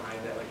logic behind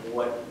that? Like,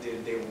 what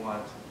did they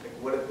want? Like,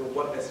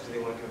 what message did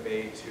they want to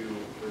convey to,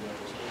 for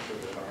example, school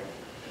children,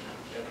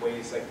 in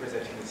ways like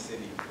presenting the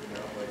city? You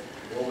know, like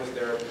what was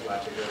their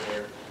logic or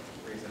their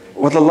reasoning?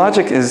 Well, the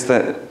logic is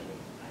that.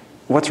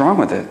 What's wrong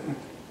with it?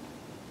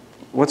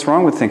 What's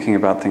wrong with thinking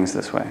about things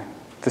this way?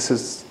 This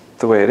is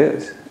the way it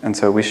is. And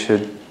so we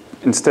should,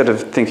 instead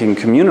of thinking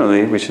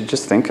communally, we should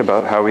just think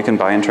about how we can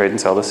buy and trade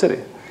and sell the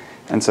city.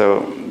 And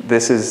so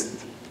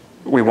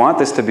we want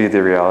this to be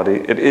the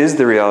reality. It is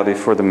the reality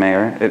for the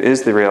mayor. It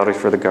is the reality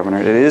for the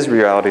governor. It is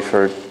reality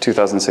for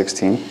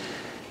 2016.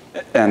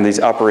 And these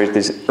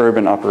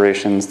urban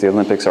operations, the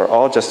Olympics, are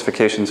all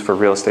justifications for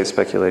real estate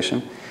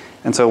speculation.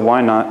 And so why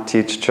not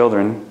teach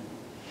children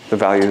the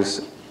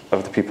values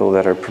of the people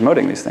that are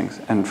promoting these things?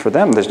 And for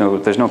them, there's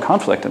no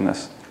conflict in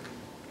this.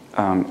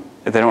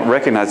 They don't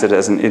recognize it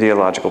as an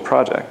ideological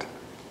project.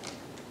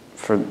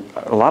 For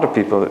a lot of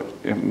people,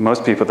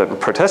 most people that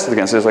protested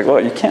against it, it's like, well,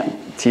 you can't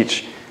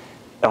teach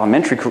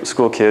elementary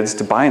school kids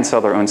to buy and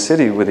sell their own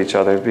city with each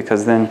other,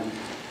 because then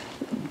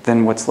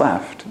what's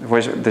left?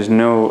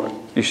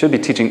 You should be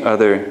teaching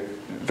other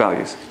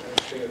values.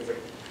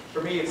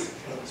 For me, it's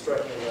kind of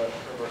striking a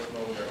reverse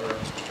moment, or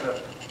kind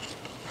of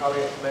how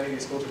many of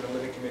these schools are going to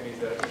live in communities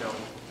that,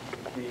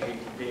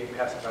 being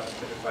passive about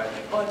simplified,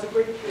 like, oh, it's a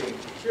great thing,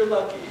 you're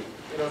lucky.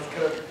 It's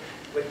kind of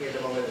looking at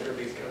the moment that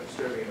everybody's kind of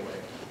disturbing in a way.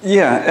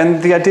 Yeah,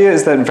 and the idea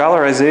is that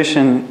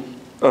valorization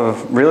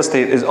of real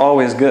estate is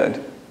always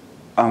good,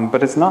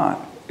 but it's not.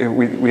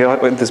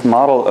 This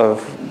model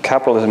of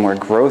capitalism where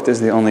growth is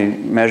the only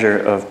measure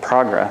of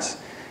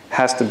progress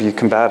has to be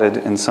combated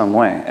in some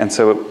way. And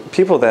so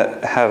people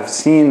that have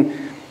seen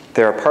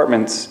their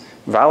apartments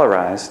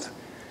valorized,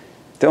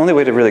 the only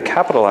way to really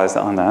capitalize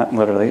on that,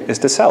 literally, is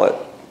to sell it.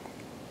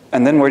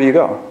 And then where do you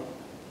go?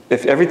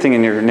 If everything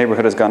in your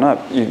neighborhood has gone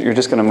up, you're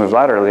just going to move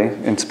laterally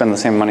and spend the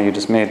same money you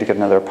just made to get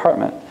another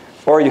apartment.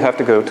 Or you have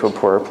to go to a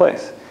poorer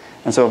place.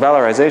 And so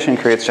valorization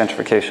creates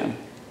gentrification.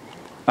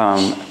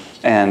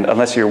 And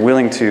unless you're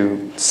willing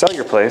to sell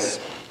your place,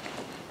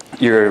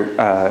 you're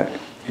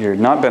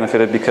not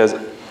benefited, because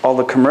all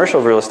the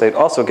commercial real estate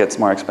also gets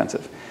more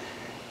expensive.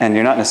 And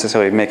you're not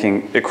necessarily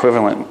making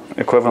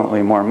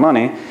equivalently more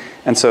money.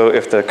 And so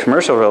if the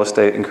commercial real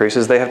estate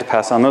increases, they have to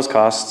pass on those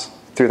costs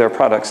through their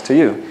products to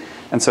you.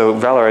 And so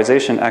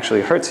valorization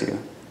actually hurts you,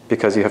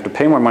 because you have to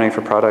pay more money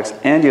for products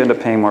and you end up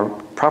paying more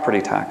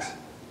property tax.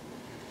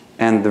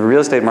 And the real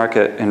estate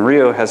market in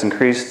Rio has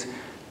increased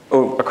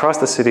across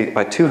the city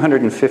by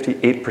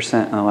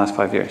 258% in the last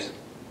 5 years.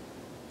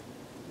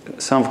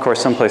 Of course,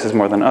 some places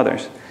more than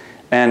others.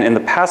 And in the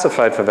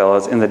pacified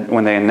favelas,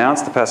 when they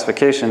announced the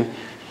pacification,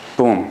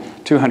 boom,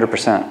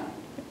 200%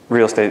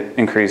 real estate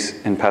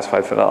increase in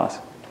pacified favelas,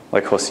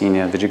 like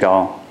Rocinha,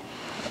 Vidigal,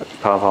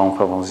 Pavão,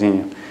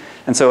 Pavãozinho.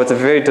 And so it's a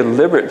very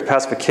deliberate,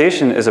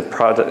 pacification is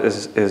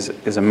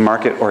a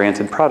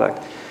market-oriented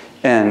product.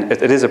 And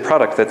it is a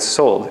product that's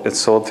sold. It's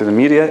sold through the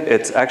media.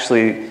 It's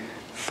actually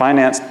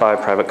financed by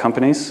private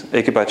companies.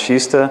 Eike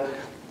Batista,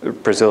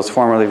 Brazil's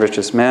formerly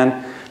richest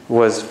man,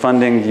 was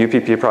funding the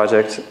UPP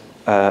project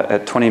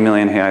at 20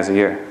 million reais a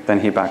year.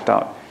 Then he backed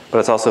out. But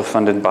it's also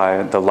funded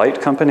by the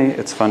Light Company.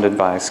 It's funded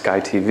by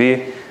Sky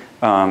TV.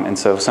 And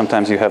so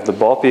sometimes you have the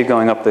Balpi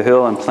going up the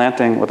hill and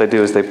planting. What they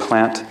do is they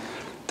plant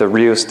the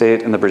Rio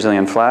state and the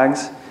Brazilian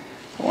flags.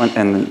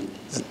 And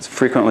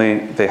frequently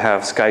they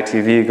have Sky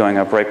TV going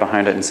up right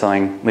behind it and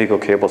selling legal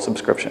cable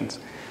subscriptions.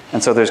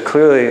 And so there's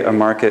clearly a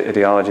market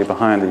ideology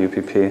behind the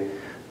UPP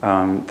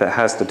that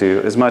has to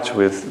do as much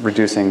with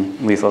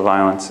reducing lethal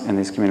violence in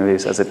these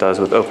communities as it does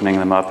with opening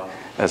them up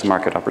as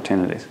market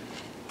opportunities.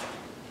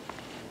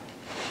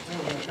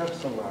 I have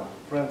some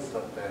friends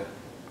that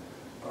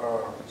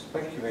are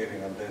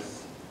speculating on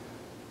this.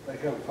 I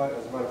have,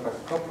 as a matter of fact,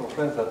 a couple of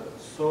friends that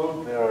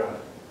sold their,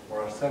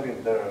 or are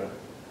selling their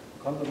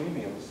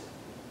condominiums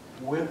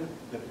with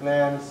the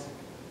plans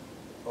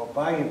of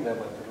buying them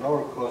at a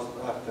lower cost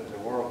after the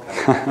World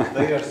Cup.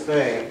 They are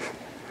saying,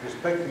 they're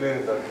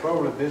speculating that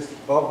probably this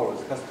bubble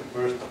has to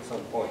burst at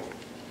some point,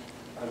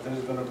 and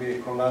there's going to be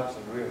a collapse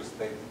in real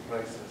estate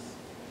prices.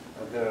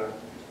 And they're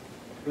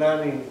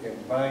planning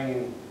and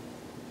buying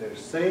their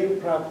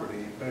same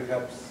property,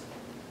 perhaps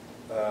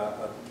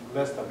at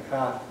less than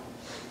half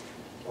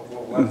of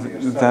what they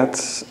are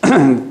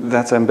selling.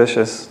 That's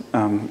ambitious. I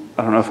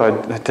don't know if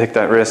I'd take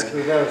that risk.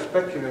 So they're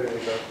speculating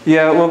about.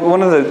 Yeah, well,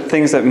 one of the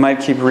things that might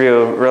keep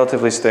Rio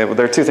relatively stable,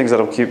 there are two things that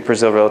will keep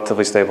Brazil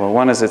relatively stable.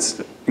 One is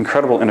its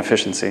incredible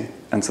inefficiency.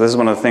 And so this is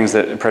one of the things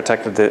that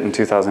protected it in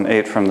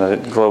 2008 from the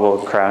global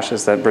crash,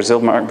 is that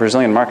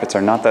Brazilian markets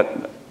are not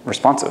that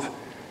responsive.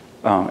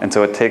 And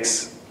so it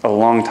takes a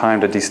long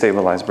time to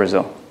destabilize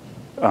Brazil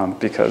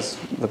because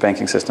the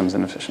banking system is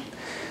inefficient.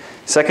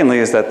 Secondly,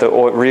 is that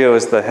Rio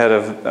is the head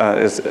of,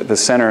 is the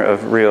center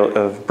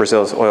of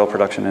Brazil's oil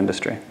production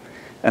industry.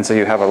 And so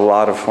you have a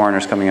lot of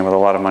foreigners coming in with a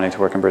lot of money to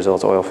work in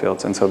Brazil's oil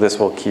fields. And so this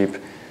will keep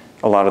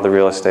a lot of the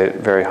real estate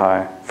very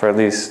high for at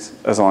least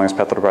as long as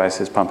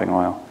Petrobras is pumping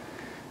oil.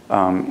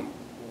 And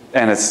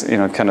it's, you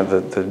know, kind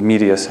of the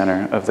media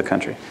center of the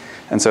country.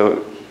 And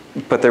so,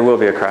 but there will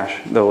be a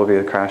crash. There will be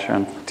a crash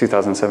around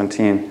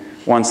 2017.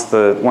 Once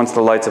the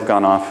lights have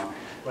gone off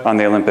on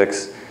the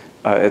Olympics,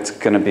 it's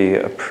going to be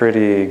a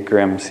pretty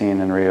grim scene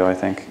in Rio, I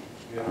think.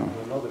 Yeah,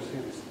 another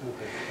cities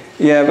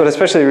too. Yeah, but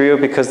especially Rio,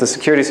 because the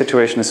security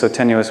situation is so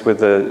tenuous with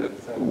the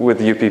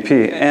UPP.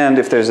 And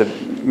if there's a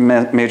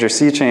major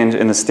sea change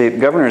in the state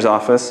governor's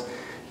office,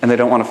 and they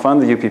don't want to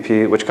fund the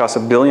UPP, which costs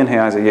R$1 billion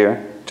a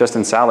year, just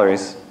in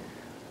salaries,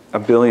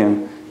 R$1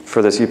 billion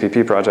for this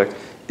UPP project,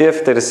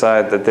 if they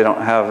decide that they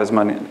don't have as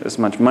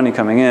much money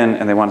coming in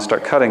and they want to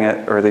start cutting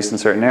it, or at least in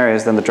certain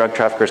areas, then the drug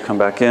traffickers come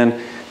back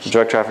in. The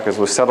drug traffickers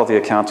will settle the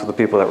accounts with the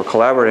people that were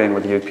collaborating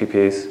with the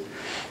UPPs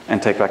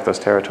and take back those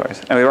territories.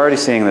 And we're already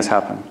seeing this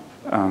happen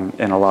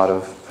in a lot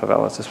of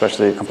favelas,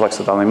 especially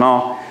Complexo do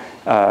Alemão,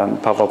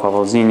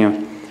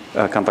 Pavãozinho,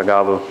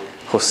 Cantagalo,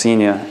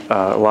 Rocinha,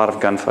 a lot of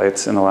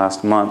gunfights in the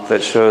last month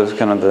that shows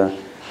kind of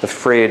the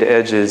frayed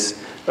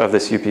edges of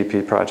this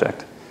UPP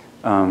project.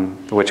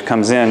 Which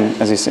comes in,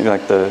 as you see,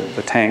 like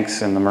the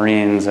tanks and the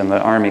Marines and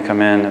the Army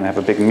come in and have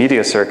a big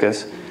media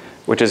circus,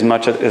 which is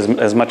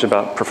as much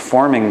about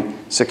performing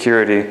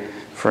security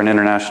for an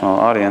international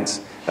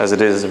audience as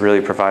it is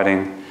really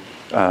providing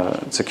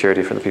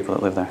security for the people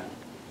that live there.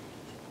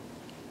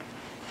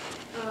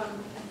 I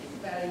think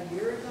about a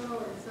year ago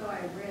or so,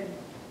 I read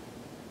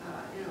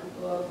in a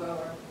Globo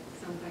or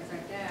someplace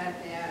like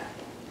that, that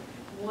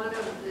one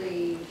of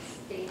the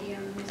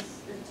stadiums,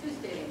 there's two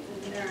stadiums,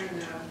 and they're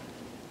in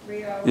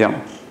Rio,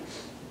 Yeah.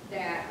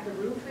 that the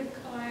roof had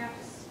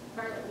collapsed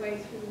partway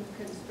through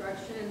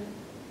construction,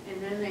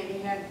 and then they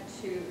had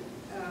to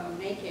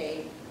make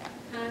a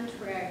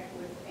contract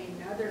with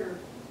another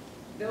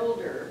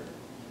builder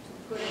to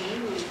put a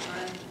new roof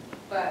on,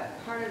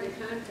 but part of the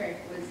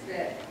contract was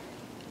that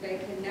they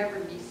can never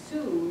be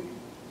sued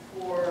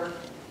for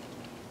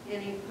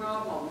any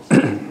problems.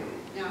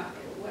 Now,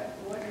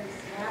 what has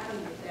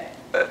happened with that?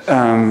 Is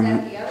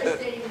that the other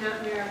stadium,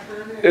 not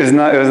Maracana? It was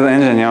the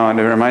Engenhão, and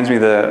it reminds me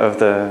of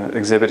the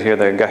exhibit here,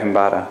 the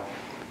Gahimbara,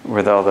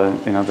 with all the,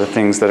 you know, the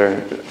things that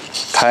are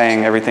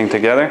tying everything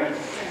together.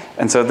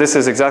 And so this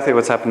is exactly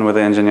what's happened with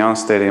the Engenhão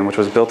Stadium, which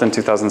was built in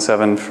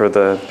 2007 for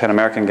the Pan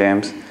American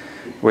Games,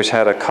 which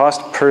had a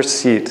cost per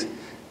seat.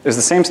 It was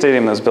the same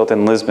stadium that was built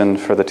in Lisbon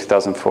for the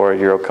 2004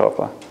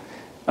 Eurocopa.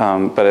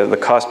 But the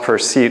cost per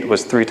seat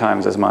was 3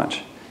 times as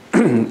much.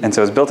 And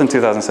so it was built in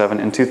 2007.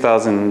 In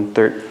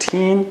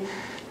 2013,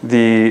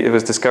 it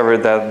was discovered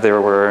that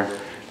there were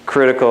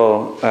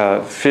critical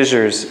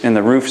fissures in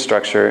the roof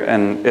structure,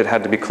 and it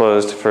had to be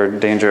closed for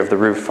danger of the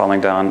roof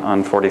falling down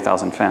on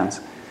 40,000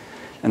 fans.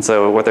 And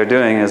so what they're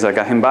doing is a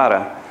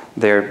Gahimbara.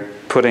 They're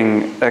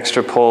putting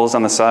extra poles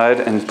on the side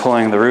and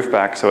pulling the roof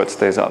back so it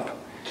stays up.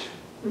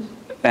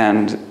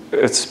 And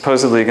it's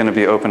supposedly going to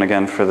be open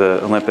again for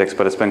the Olympics,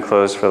 but it's been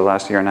closed for the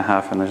last year and a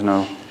half, and there's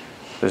no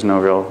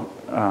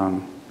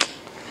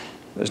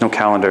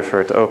calendar for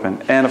it to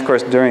open. And of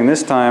course, during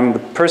this time, the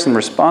person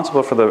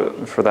responsible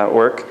for that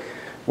work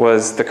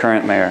was the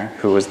current mayor,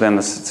 who was then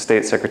the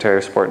State Secretary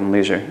of Sport and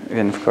Leisure,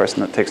 and of course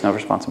takes no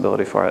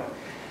responsibility for it.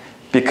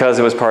 because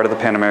it was part of the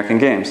Pan American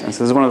Games. And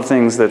so this is one of the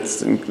things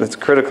that's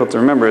critical to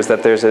remember, is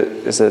that there's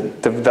a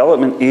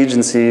development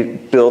agency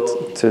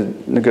built to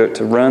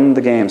run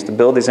the games, to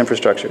build these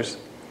infrastructures.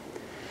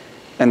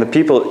 And the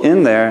people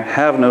in there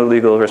have no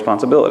legal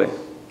responsibility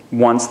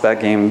once the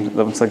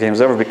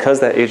game's over, because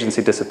that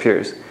agency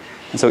disappears.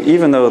 And so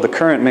even though the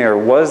current mayor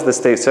was the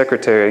state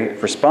secretary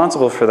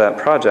responsible for that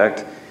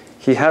project,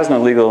 he has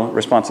no legal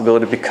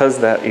responsibility because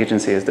that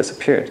agency has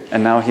disappeared.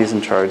 And now he's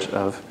in charge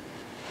of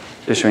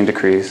issuing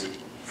decrees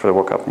for the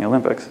World Cup and the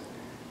Olympics.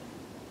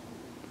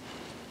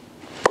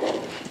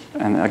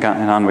 And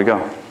on we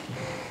go.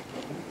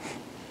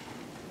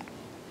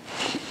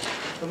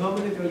 A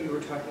moment ago you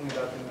were talking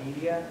about the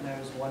media, and I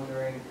was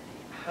wondering,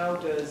 how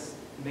does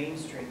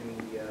mainstream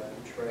media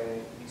portray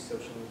these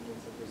social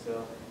movements of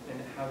Brazil, and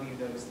how do you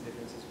notice the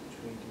differences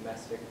between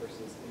domestic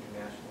versus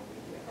international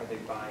media? Are they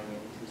buying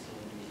into some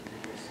of these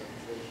media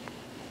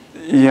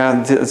services?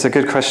 Yeah, it's a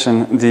good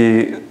question.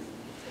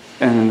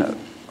 And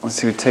let's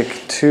see, we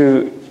take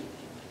two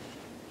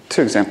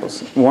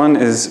examples. One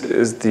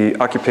is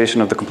the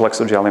occupation of the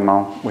Complexo de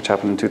Alemão, which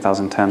happened in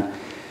 2010.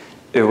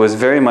 It was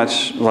very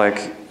much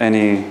like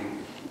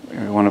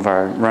one of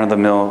our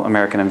run-of-the-mill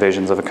American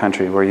invasions of a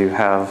country, where you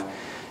have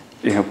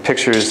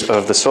pictures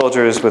of the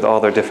soldiers with all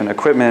their different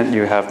equipment.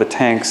 You have the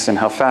tanks and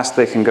how fast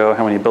they can go,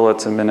 how many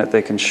bullets a minute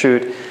they can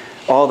shoot,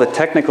 all the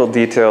technical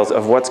details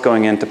of what's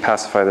going in to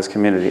pacify this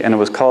community. And it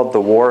was called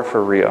the War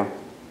for Rio.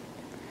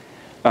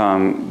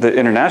 The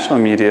international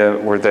media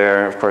were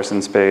there, of course,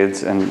 in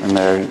spades and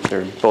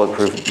their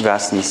bulletproof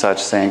vests and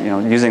such, saying,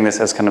 using this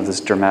as kind of this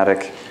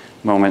dramatic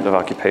moment of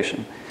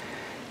occupation.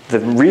 The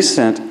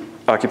recent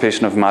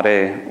occupation of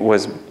Maré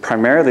was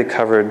primarily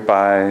covered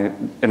by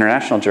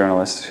international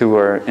journalists who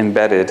were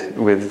embedded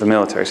with the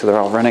military. So they're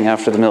all running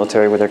after the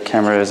military with their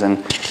cameras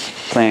and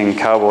playing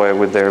cowboy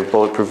with their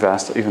bulletproof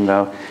vests, even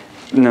though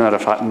not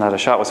a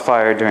shot was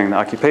fired during the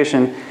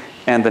occupation.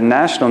 And the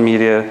national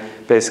media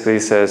basically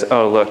says,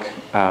 oh, look,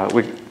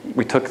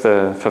 we took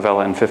the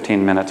favela in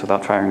 15 minutes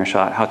without firing a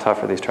shot. How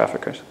tough are these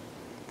traffickers?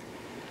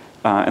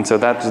 And so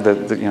that's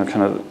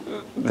kind of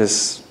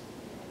this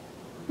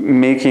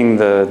making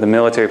the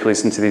military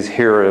police into these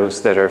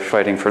heroes that are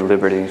fighting for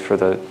liberty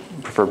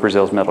for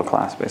Brazil's middle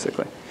class,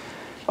 basically.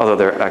 Although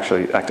they're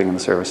actually acting in the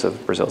service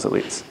of Brazil's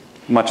elites,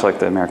 much like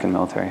the American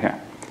military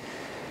here.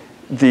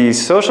 The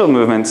social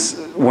movements,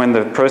 when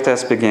the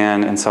protests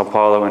began in Sao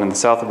Paulo and in the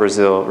south of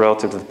Brazil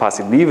relative to the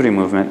Passe Livre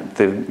movement,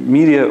 the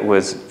media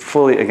was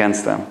fully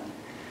against them.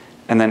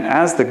 And then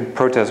as the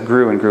protests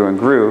grew and grew and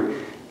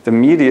grew, the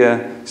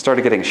media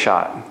started getting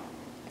shot.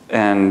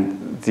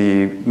 And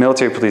the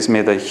military police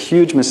made the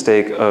huge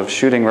mistake of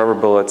shooting rubber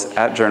bullets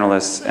at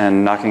journalists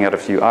and knocking out a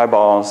few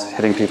eyeballs,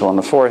 hitting people on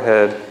the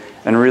forehead,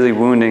 and really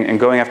wounding and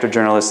going after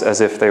journalists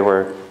as if they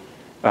were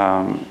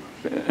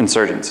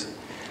insurgents.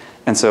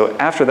 And so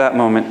after that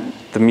moment,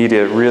 the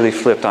media really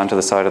flipped onto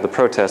the side of the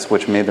protests,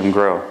 which made them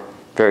grow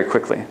very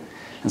quickly.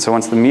 And so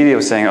once the media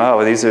was saying,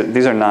 oh, these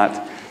are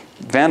not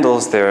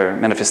vandals, they're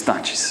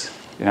manifestantes,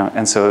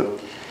 and so,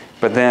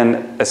 but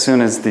then as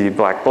soon as the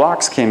black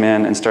blocs came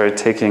in and started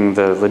taking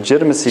the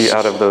legitimacy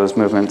out of those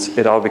movements,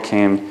 it all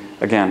became,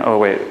 again, oh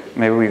wait,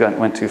 maybe we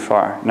went too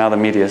far. Now the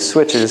media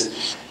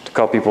switches to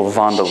call people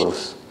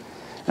vandalos.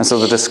 And so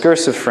the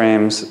discursive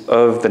frames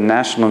of the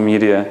national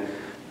media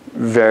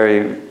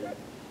vary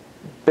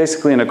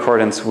basically in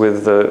accordance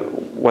with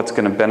what's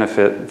going to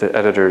benefit the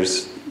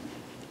editor's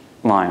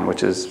line,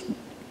 which is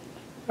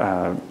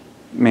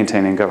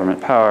maintaining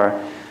government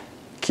power,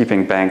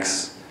 keeping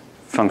banks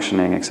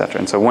functioning, etc.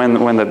 And so when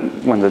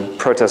the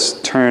protests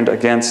turned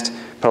against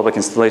public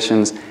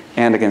installations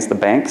and against the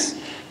banks,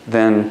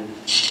 then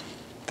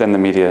the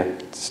media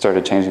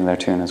started changing their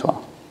tune as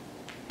well.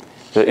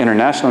 The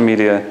international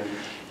media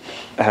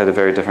had a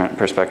very different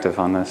perspective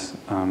on this.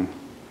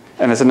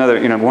 And it's another,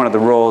 one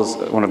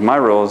of my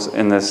roles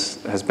in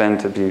this has been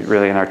to be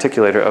really an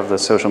articulator of the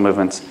social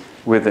movements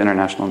with the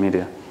international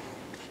media.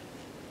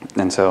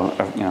 And so,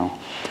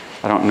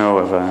 I don't know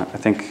of I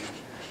think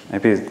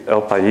maybe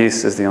El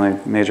País is the only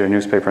major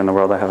newspaper in the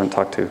world I haven't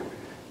talked to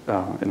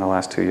in the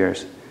last 2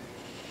 years.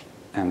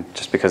 And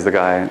just because the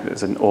guy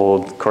is an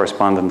old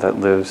correspondent that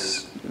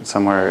lives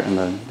somewhere in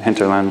the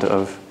hinterland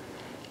of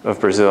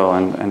Brazil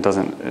and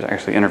doesn't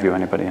actually interview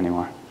anybody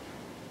anymore.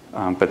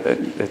 But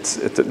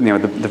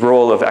the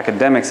role of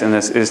academics in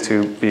this is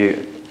to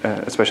be,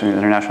 especially in the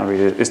international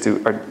media, is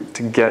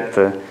to get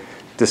the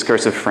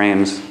discursive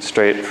frames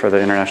straight for the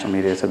international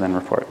media to then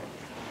report.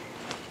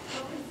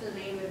 What was the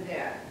name of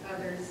that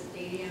other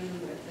stadium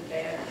with the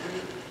bad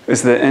roof?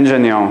 It's the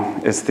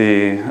Engenhão. It's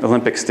the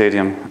Olympic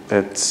Stadium.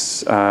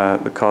 It's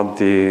called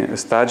the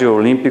Estádio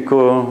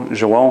Olímpico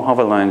João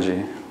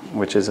Havelange,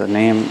 which is a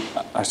name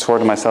I swore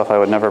to myself I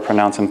would never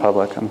pronounce in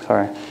public. I'm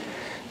sorry.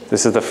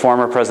 This is the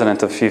former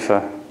president of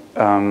FIFA,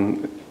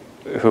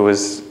 who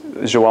was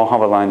João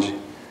Havelange,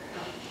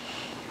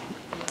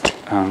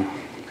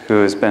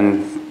 who has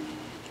been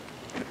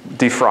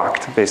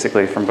defrocked,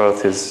 basically, from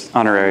both his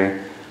honorary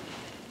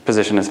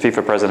position as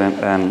FIFA president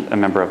and a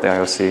member of the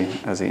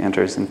IOC as he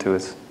enters into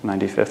his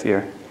 95th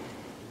year.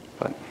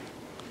 But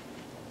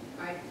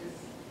I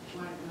just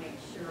wanted to make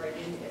sure I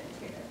didn't get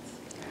tickets.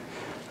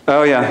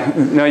 oh yeah,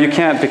 no, you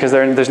can't because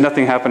there's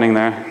nothing happening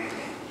there.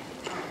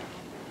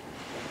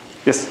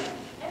 Yes.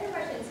 I have a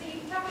question. So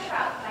you talked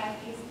about like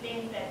these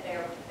things that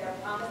they're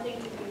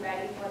promising to be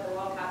ready for the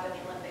World Cup and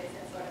the Olympics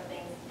and sort of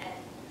things. And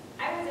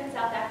I was in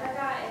South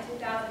Africa in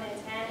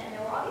 2010, and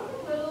there were all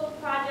these little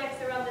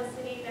projects around the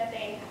city that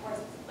they were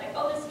like,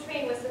 oh, this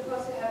train was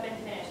supposed to have been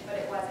finished, but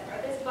it wasn't,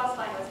 or this bus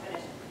line was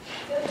finished.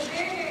 So at the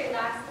very, very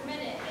last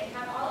minute, they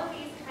have all of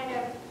these kind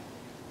of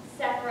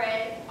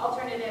separate,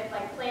 alternative,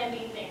 like Plan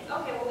B things.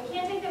 Okay, well, we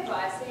can't take the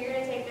bus, so you're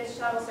going to take this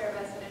shuttle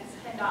service, and it's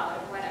 $10,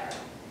 whatever.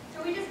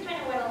 So we just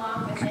kind of went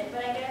along with it.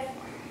 But I guess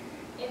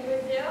in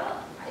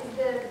Brazil, is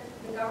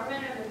the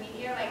government or the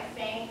media like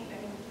saying,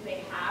 I mean, do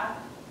they have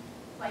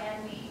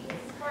Plan Bs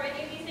for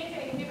any of these things? I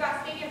mean, if you've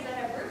got stadiums that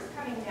have roofs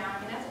coming down, I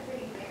mean, that's a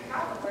pretty big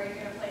problem where you're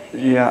going to play the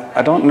games. Yeah,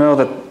 I don't know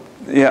that.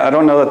 Yeah, I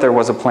don't know that there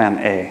was a Plan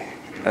A.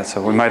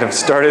 So we might have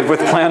started with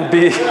Plan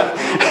B,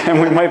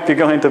 and we might be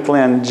going to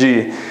Plan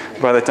G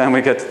by the time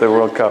we get to the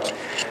World Cup.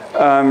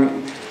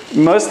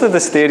 Most of the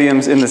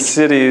stadiums in the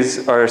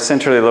cities are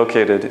centrally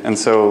located, and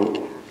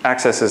so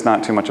access is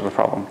not too much of a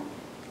problem.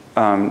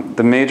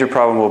 The major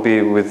problem will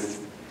be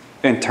with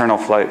internal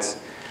flights.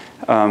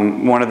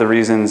 One of the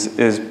reasons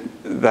is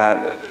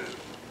that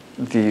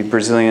the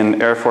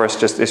Brazilian Air Force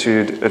just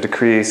issued a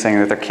decree saying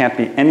that there can't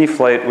be any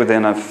flight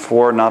within a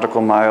 4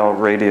 nautical mile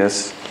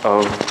radius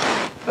of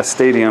a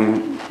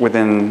stadium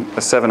within a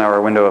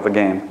 7-hour window of a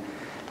game.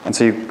 And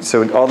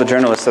so all the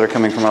journalists that are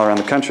coming from all around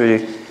the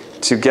country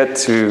to get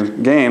to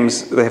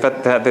games, they've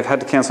had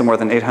to cancel more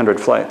than 800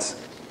 flights.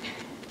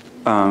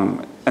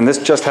 And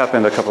this just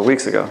happened a couple of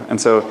weeks ago.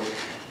 And so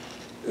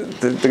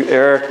the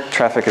air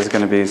traffic is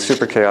going to be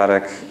super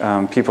chaotic.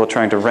 People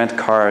trying to rent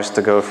cars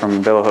to go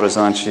from Belo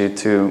Horizonte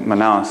to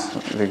Manaus.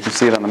 You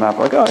see it on the map,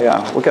 like, oh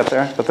yeah, we'll get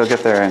there. But they'll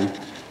get there in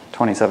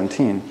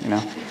 2017, you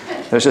know.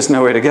 There's just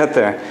no way to get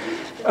there.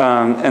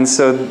 And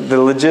so the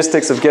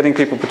logistics of getting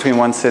people between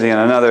one city and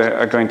another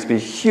are going to be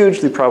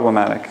hugely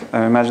problematic.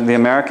 I imagine the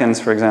Americans,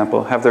 for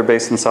example, have their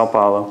base in Sao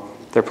Paulo.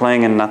 They're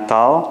playing in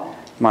Natal,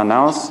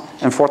 Manaus,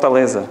 and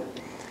Fortaleza.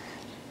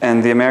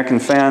 And the American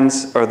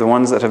fans are the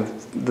ones that have,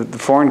 the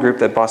foreign group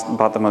that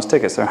bought the most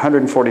tickets. There are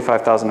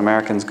 145,000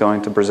 Americans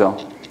going to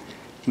Brazil.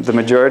 The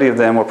majority of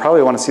them will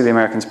probably want to see the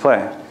Americans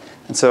play.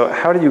 And so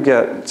how do you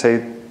get, say,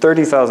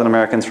 30,000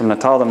 Americans from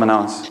Natal to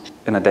Manaus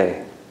in a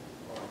day?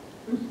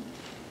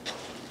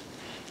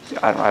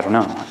 I don't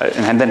know.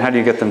 And then how do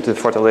you get them to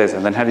Fortaleza?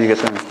 And then how do you get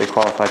them if they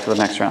qualify to the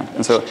next round?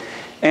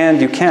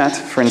 And you can't,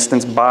 for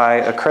instance, buy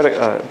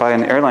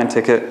an airline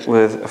ticket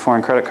with a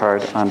foreign credit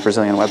card on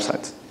Brazilian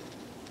websites.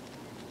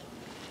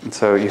 And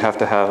so you have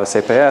to have a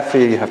CPF,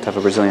 you have to have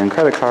a Brazilian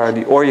credit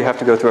card, or you have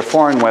to go through a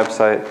foreign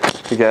website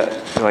to get,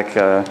 like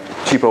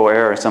Cheapo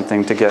Air or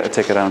something, to get a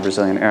ticket on a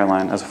Brazilian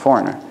airline as a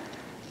foreigner.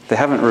 They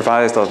haven't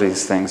revised all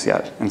these things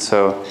yet. And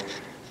so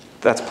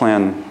that's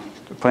Plan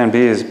B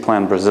is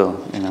Plan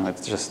Brazil. You know,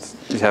 it's just,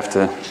 you have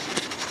to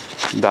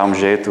dar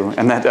jeito.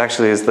 And that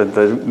actually is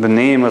the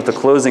name of the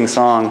closing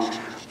song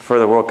for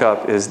the World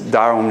Cup is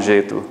Dar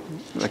jeito.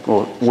 Like,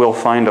 we'll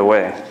find a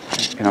way,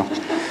 you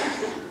know.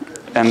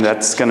 And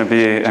that's going to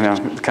be, you know,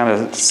 kind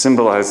of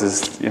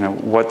symbolizes, you know,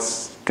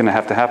 what's going to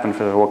have to happen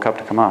for the World Cup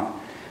to come off.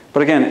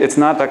 But again, it's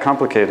not that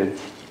complicated.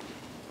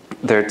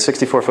 There are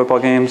 64 football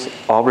games.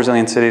 All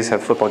Brazilian cities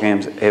have football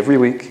games every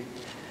week.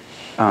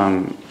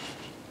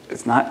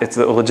 It's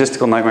a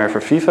logistical nightmare for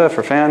FIFA,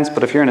 for fans,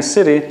 but if you're in a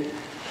city,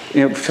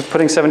 you know,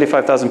 putting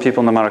 75,000 people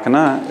in the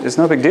Maracanã is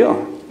no big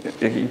deal.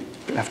 You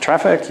have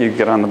traffic, you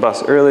get on the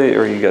bus early,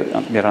 or you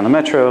get on the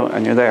metro,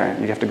 and you're there.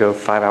 You have to go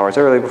 5 hours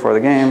early before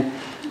the game.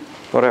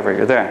 Whatever,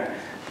 you're there.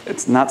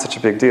 It's not such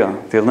a big deal.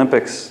 The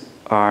Olympics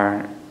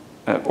are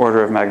an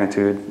order of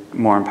magnitude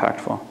more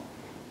impactful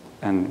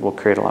and will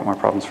create a lot more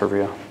problems for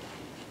Rio.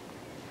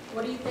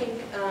 What do you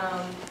think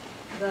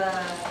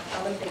the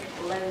Olympic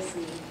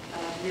legacy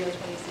of Rio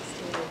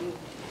 2016 will be?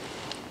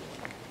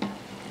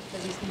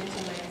 Because you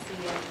mentioned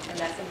legacy, and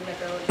that's something that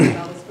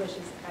the always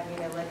pushes, having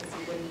a legacy.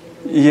 What do you think?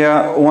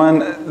 Yeah,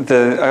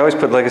 I always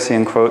put legacy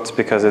in quotes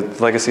because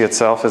legacy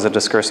itself is a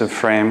discursive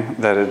frame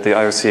that the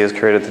IOC has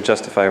created to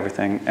justify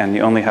everything, and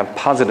you only have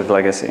positive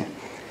legacy.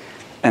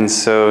 And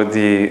so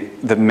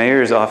the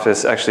mayor's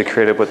office actually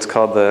created what's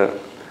called the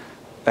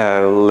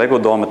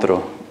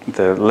legodômetro,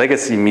 the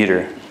legacy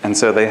meter. And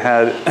so they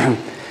had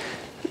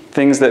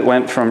things that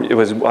went from, you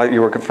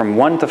were from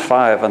 1 to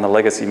 5 on the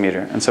legacy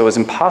meter. And so it was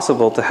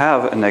impossible to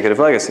have a negative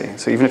legacy.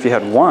 So even if you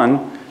had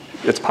 1,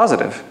 it's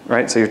positive,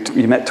 right? So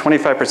you met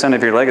 25%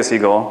 of your legacy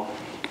goal,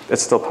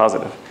 it's still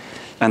positive.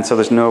 And so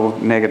there's no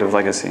negative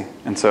legacy.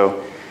 And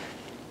so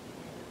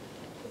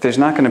there's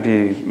not going to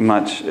be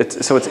much.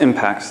 So it's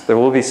impacts. There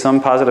will be some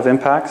positive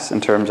impacts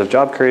in terms of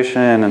job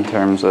creation, in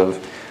terms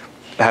of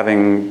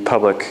having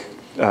public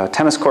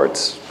tennis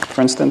courts,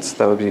 for instance.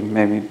 That would be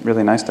maybe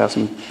really nice to have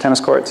some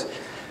tennis courts.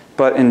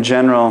 But in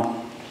general,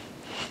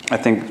 I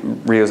think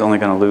Rio is only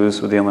going to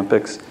lose with the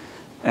Olympics.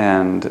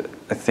 And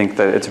I think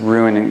that it's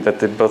ruining, that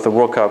both the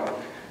World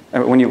Cup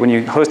when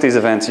you host these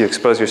events, you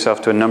expose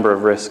yourself to a number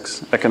of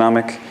risks.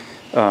 Economic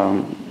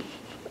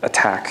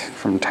attack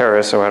from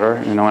terrorists or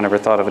whatever. No one ever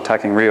thought of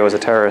attacking Rio as a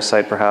terrorist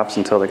site perhaps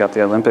until they got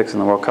the Olympics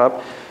and the World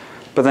Cup.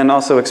 But then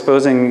also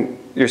exposing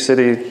your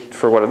city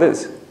for what it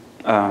is.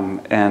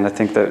 And I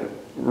think that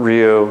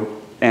Rio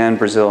and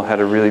Brazil had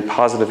a really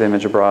positive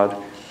image abroad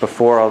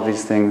before all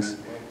these things,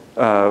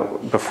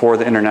 before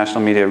the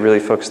international media really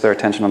focused their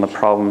attention on the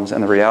problems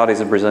and the realities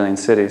of Brazilian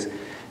cities.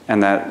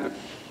 And that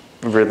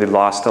really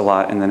lost a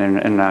lot in the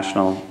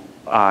international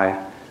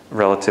eye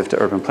relative to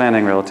urban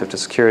planning, relative to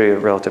security,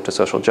 relative to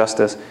social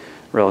justice,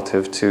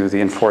 relative to the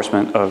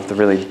enforcement of the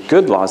really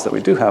good laws that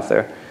we do have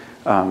there.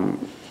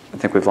 I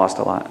think we've lost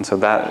a lot. And so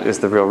that is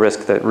the real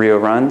risk that Rio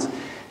runs.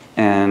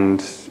 And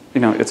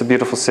it's a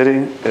beautiful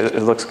city.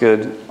 It looks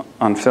good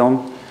on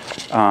film.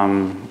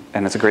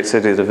 And it's a great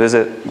city to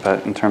visit,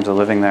 but in terms of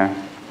living there,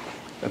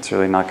 it's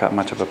really not got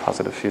much of a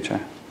positive future.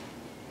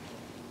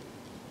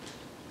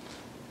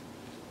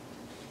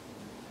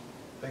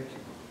 Thank you.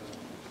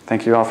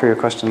 Thank you all for your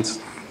questions.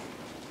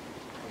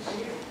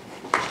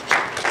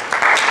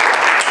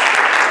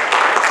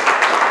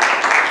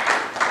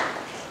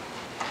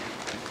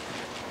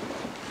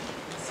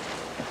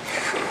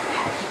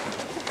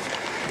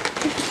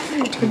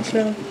 Good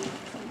job.